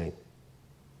what he's saying.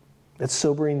 That's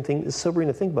sobering thing. It's sobering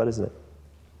to think about, isn't it?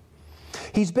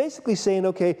 He's basically saying,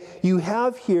 okay, you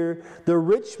have here the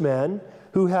rich man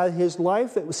who had his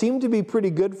life that seemed to be pretty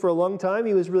good for a long time.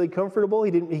 He was really comfortable.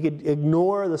 He could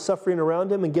ignore the suffering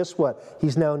around him, and guess what?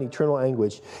 He's now in eternal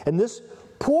anguish. And this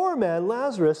poor man,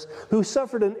 Lazarus, who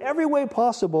suffered in every way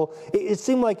possible, it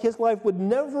seemed like his life would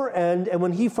never end, and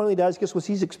when he finally dies, guess what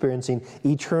he's experiencing?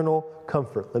 Eternal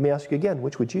comfort. Let me ask you again,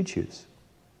 which would you choose?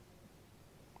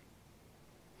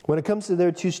 When it comes to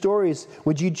their two stories,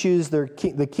 would you choose the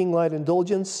king-like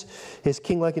indulgence, his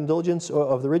king-like indulgence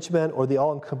of the rich man, or the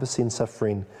all-encompassing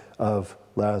suffering of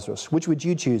Lazarus? Which would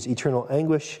you choose, eternal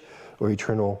anguish or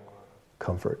eternal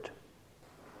comfort?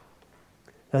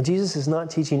 Now, Jesus is not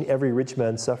teaching every rich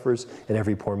man suffers and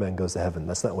every poor man goes to heaven.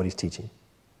 That's not what he's teaching.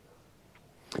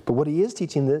 But what he is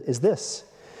teaching is this.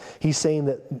 He's saying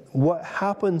that what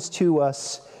happens to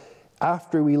us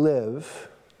after we live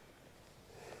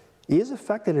is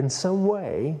affected in some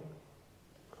way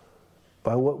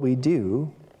by what we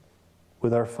do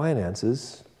with our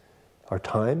finances, our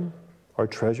time, our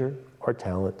treasure, our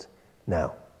talent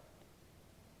now.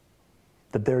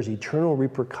 That there's eternal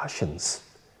repercussions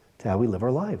to how we live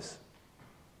our lives.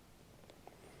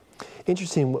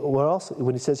 Interesting, what else,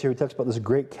 when he says here, he talks about this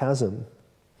great chasm.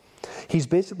 He's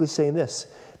basically saying this,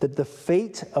 that the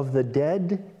fate of the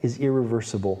dead is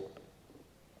irreversible.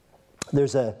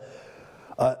 There's a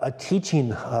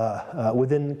teaching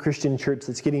within Christian church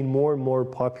that's getting more and more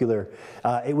popular.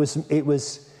 It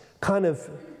was kind of,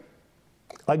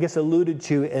 I guess, alluded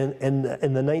to in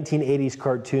the 1980s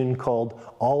cartoon called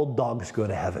All Dogs Go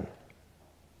to Heaven.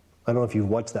 I don't know if you've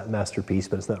watched that masterpiece,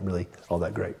 but it's not really all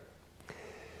that great.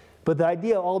 But the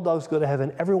idea, all dogs go to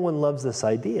heaven, everyone loves this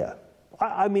idea.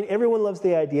 I mean, everyone loves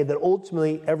the idea that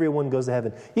ultimately everyone goes to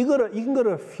heaven. You can go to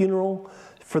a funeral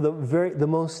for the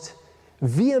most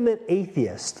vehement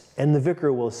atheist, and the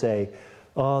vicar will say,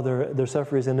 "Oh, their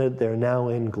suffering is ended; they're now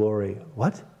in glory."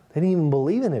 What? They didn't even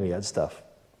believe in any of that stuff.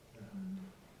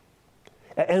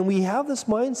 And we have this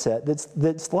mindset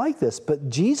that's like this. But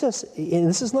Jesus, and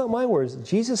this is not my words,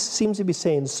 Jesus seems to be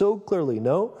saying so clearly,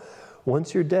 no,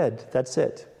 once you're dead, that's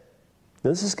it. Now,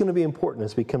 this is going to be important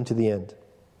as we come to the end.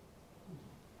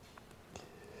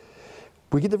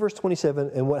 We get to verse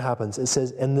 27, and what happens? It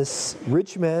says, "And this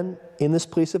rich man in this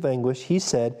place of anguish, he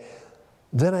said,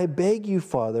 'Then I beg you,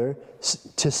 Father,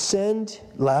 to send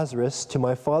Lazarus to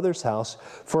my father's house,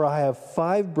 for I have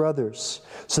 5 brothers,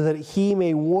 so that he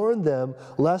may warn them,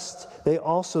 lest they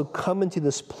also come into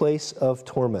this place of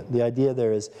torment.'" The idea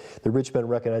there is the rich man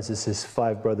recognizes his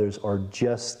 5 brothers are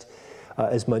just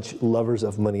as much lovers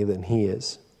of money than he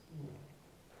is.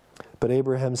 But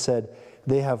Abraham said,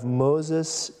 "They have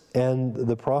Moses and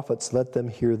the prophets, let them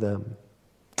hear them."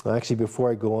 Actually,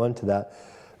 before I go on to that,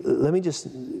 let me just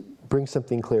bring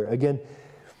something clear. Again,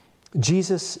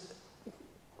 Jesus,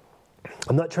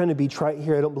 I'm not trying to be trite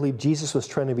here. I don't believe Jesus was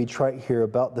trying to be trite here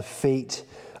about the fate,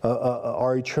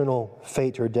 our eternal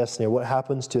fate or destiny, or what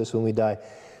happens to us when we die.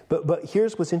 But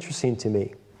here's what's interesting to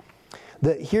me.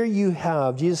 That here you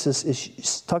have, Jesus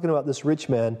is talking about this rich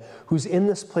man who's in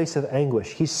this place of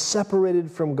anguish. He's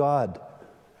separated from God.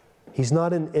 He's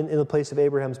not in the place of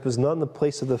Abraham's, but he's not in the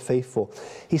place of the faithful.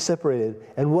 He's separated.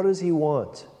 And what does he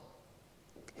want?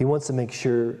 He wants to make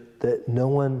sure that no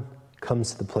one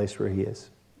comes to the place where he is.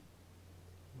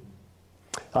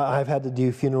 I've had to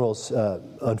do funerals,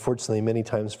 unfortunately, many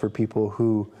times for people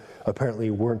who apparently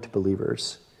weren't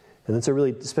believers. And it's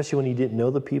especially when you didn't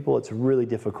know the people, it's really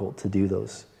difficult to do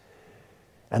those.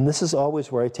 And this is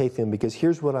always where I take them, because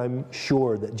here's what I'm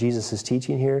sure that Jesus is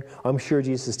teaching here. I'm sure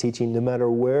Jesus is teaching no matter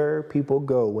where people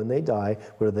go when they die,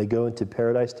 whether they go into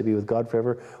paradise to be with God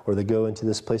forever, or they go into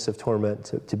this place of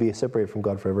torment to be separated from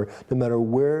God forever, no matter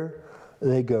where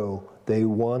they go, they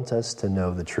want us to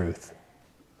know the truth.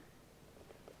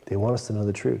 They want us to know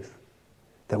the truth.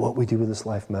 That what we do with this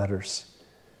life matters.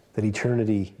 That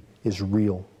eternity is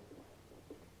real.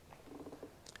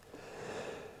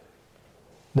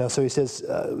 Now, so he says,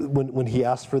 when he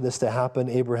asked for this to happen,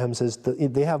 Abraham says,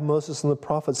 "They have Moses and the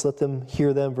prophets, let them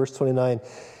hear them." Verse 29.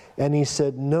 And he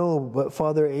said, "No, but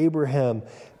Father Abraham,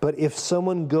 but if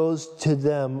someone goes to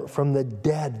them from the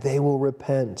dead, they will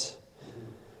repent."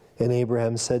 And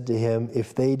Abraham said to him,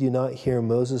 "If they do not hear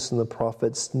Moses and the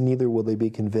prophets, neither will they be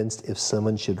convinced if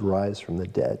someone should rise from the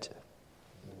dead."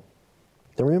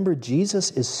 Now remember,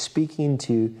 Jesus is speaking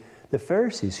to the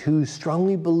Pharisees, who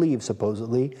strongly believe,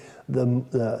 supposedly,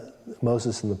 the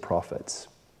Moses and the prophets.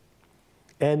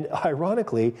 And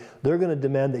ironically, they're going to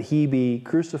demand that he be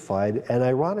crucified. And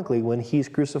ironically, when he's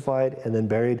crucified and then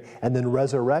buried and then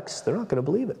resurrects, they're not going to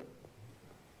believe it.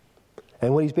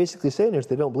 And what he's basically saying is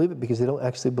they don't believe it because they don't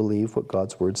actually believe what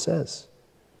God's word says.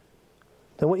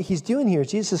 Now what he's doing here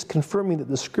is Jesus is confirming that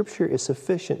the Scripture is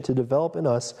sufficient to develop in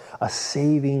us a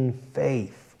saving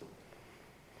faith.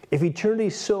 If eternity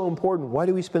is so important, why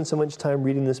do we spend so much time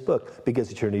reading this book?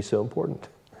 Because eternity is so important.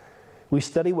 We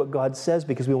study what God says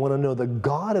because we want to know the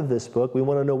God of this book. We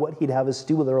want to know what he'd have us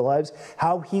do with our lives,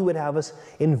 how he would have us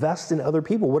invest in other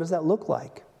people. What does that look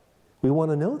like? We want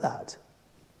to know that.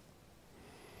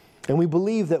 And we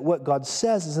believe that what God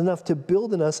says is enough to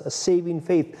build in us a saving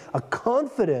faith, a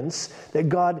confidence that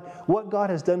what God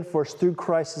has done for us through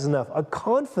Christ is enough, a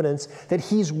confidence that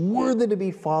He's worthy to be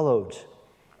followed.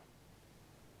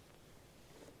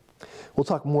 We'll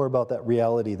talk more about that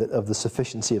reality of the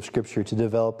sufficiency of Scripture to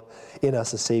develop in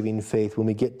us a saving faith when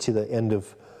we get to the end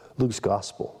of Luke's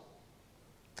Gospel.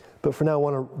 But for now, I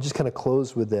want to just kind of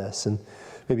close with this, and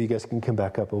maybe you guys can come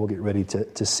back up and we'll get ready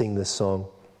to sing this song.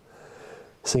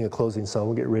 Sing a closing song.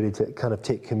 We'll get ready to kind of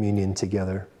take communion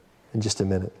together in just a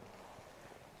minute.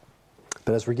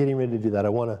 But as we're getting ready to do that,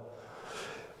 I'm going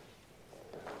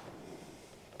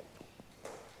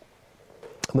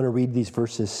to read these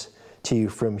verses to you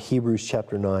from Hebrews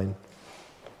chapter 9.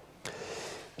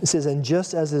 It says, "And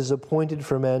just as it is appointed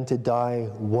for man to die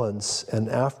once, and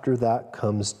after that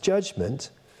comes judgment,"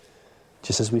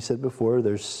 just as we said before,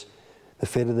 the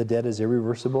fate of the dead is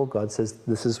irreversible. God says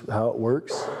this is how it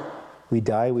works. We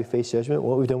die, we face judgment.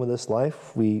 What we've done with this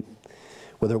life,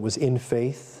 whether it was in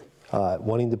faith,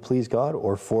 wanting to please God,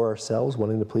 or for ourselves,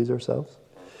 wanting to please ourselves.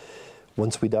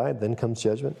 Once we die, then comes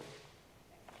judgment.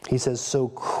 He says, so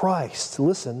Christ,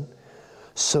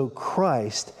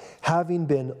 having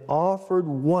been offered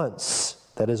once,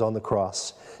 that is on the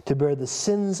cross, to bear the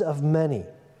sins of many,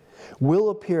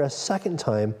 will appear a second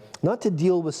time, not to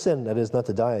deal with sin, that is, not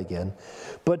to die again,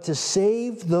 but to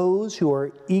save those who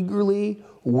are eagerly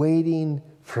waiting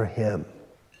for Him.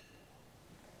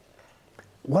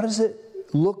 What does it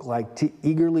look like to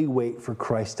eagerly wait for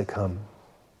Christ to come?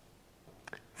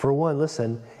 For one,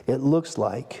 listen, it looks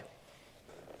like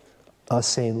us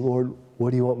saying, Lord,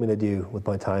 what do you want me to do with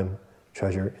my time,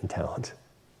 treasure, and talent?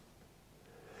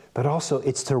 But also,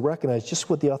 it's to recognize just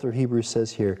what the author of Hebrews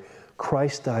says here.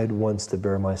 Christ died once to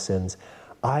bear my sins.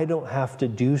 I don't have to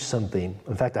do something.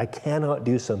 In fact, I cannot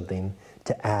do something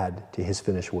to add to His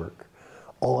finished work.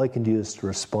 All I can do is to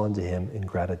respond to Him in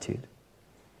gratitude.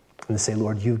 And to say,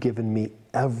 Lord, you've given me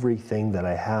everything that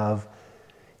I have,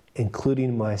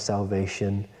 including my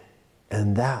salvation,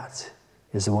 and that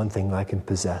is the one thing I can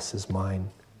possess as mine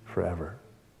forever.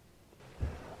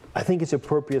 I think it's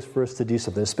appropriate for us to do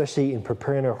something, especially in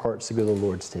preparing our hearts to go to the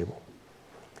Lord's table.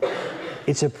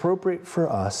 It's appropriate for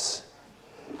us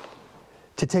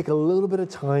to take a little bit of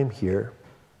time here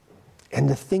and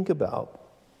to think about,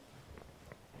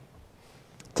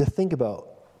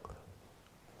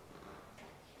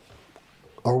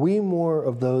 are we more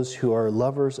of those who are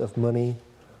lovers of money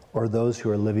or those who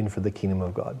are living for the kingdom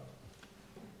of God?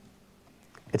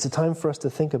 It's a time for us to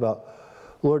think about,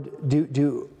 Lord,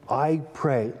 do I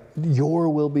pray your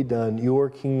will be done, your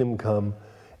kingdom come,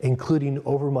 including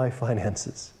over my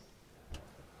finances?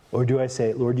 Or do I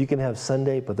say, Lord, you can have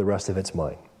Sunday, but the rest of it's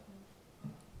mine?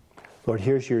 Lord,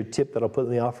 here's your tip that I'll put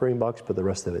in the offering box, but the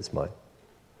rest of it's mine.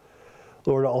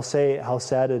 Lord, I'll say how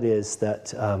sad it is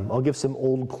that I'll give some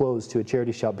old clothes to a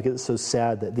charity shop because it's so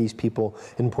sad that these people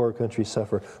in poor countries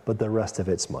suffer, but the rest of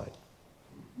it's mine.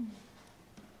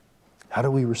 How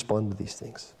do we respond to these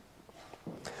things?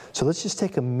 So let's just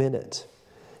take a minute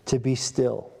to be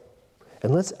still.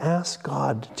 And let's ask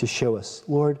God to show us,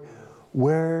 Lord,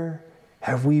 where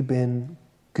have we been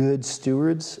good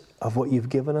stewards of what you've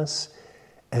given us?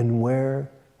 And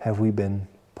where have we been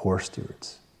poor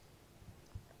stewards?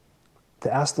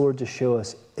 To ask the Lord to show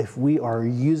us if we are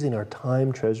using our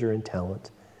time, treasure, and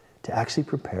talent to actually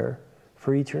prepare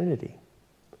for eternity.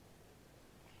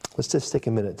 Let's just take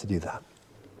a minute to do that.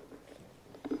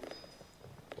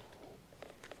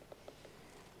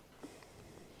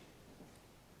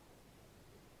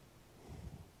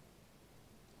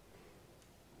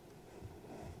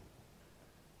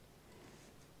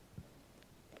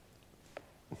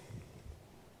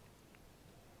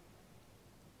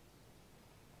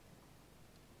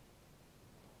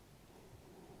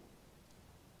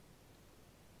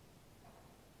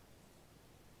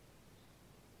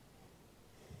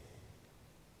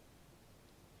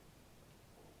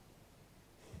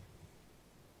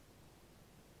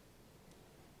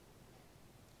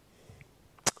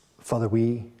 Father,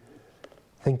 we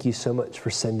thank you so much for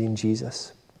sending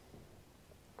Jesus.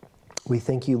 We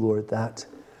thank you, Lord, that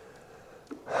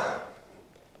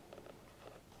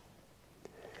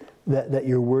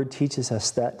your word teaches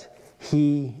us that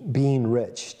he, being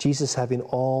rich, Jesus having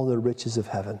all the riches of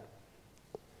heaven,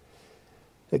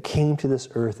 that came to this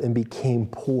earth and became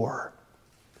poor,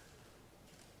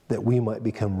 that we might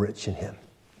become rich in him.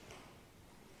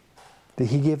 That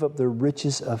he gave up the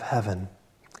riches of heaven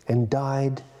and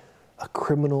died a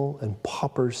criminal and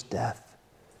pauper's death,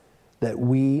 that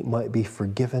we might be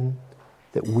forgiven,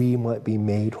 that we might be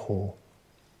made whole.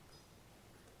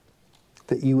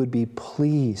 That you would be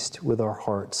pleased with our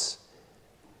hearts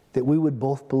that we would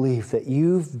both believe that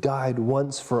you've died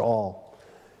once for all.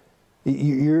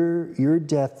 Your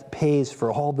death pays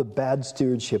for all the bad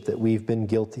stewardship that we've been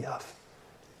guilty of.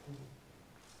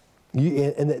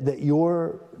 And that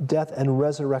your death and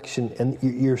resurrection and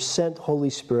your sent Holy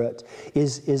Spirit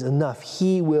is enough.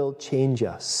 He will change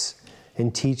us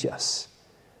and teach us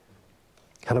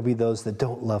how to be those that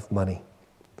don't love money,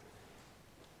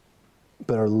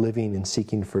 but are living and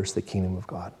seeking first the kingdom of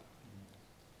God.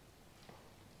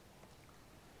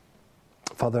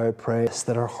 Father, I pray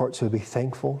that our hearts would be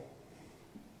thankful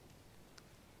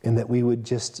and that we would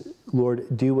just, Lord,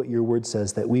 do what your word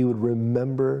says, that we would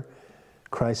remember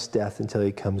Christ's death until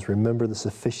he comes. Remember the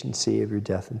sufficiency of your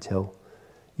death until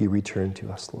you return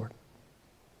to us, Lord.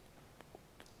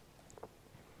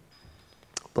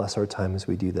 Bless our time as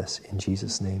we do this. In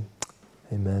Jesus' name,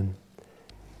 amen.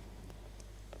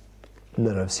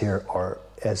 None of us here are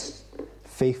as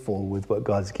faithful with what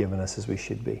God's given us as we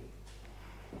should be.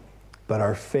 But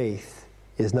our faith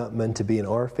is not meant to be in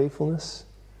our faithfulness,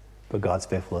 but God's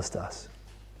faithfulness to us.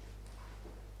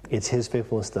 It's his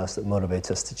faithfulness to us that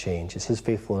motivates us to change. It's his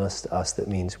faithfulness to us that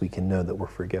means we can know that we're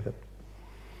forgiven.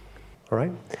 All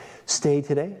right? Stay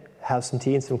today, have some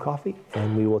tea and some coffee,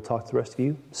 and we will talk to the rest of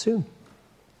you soon.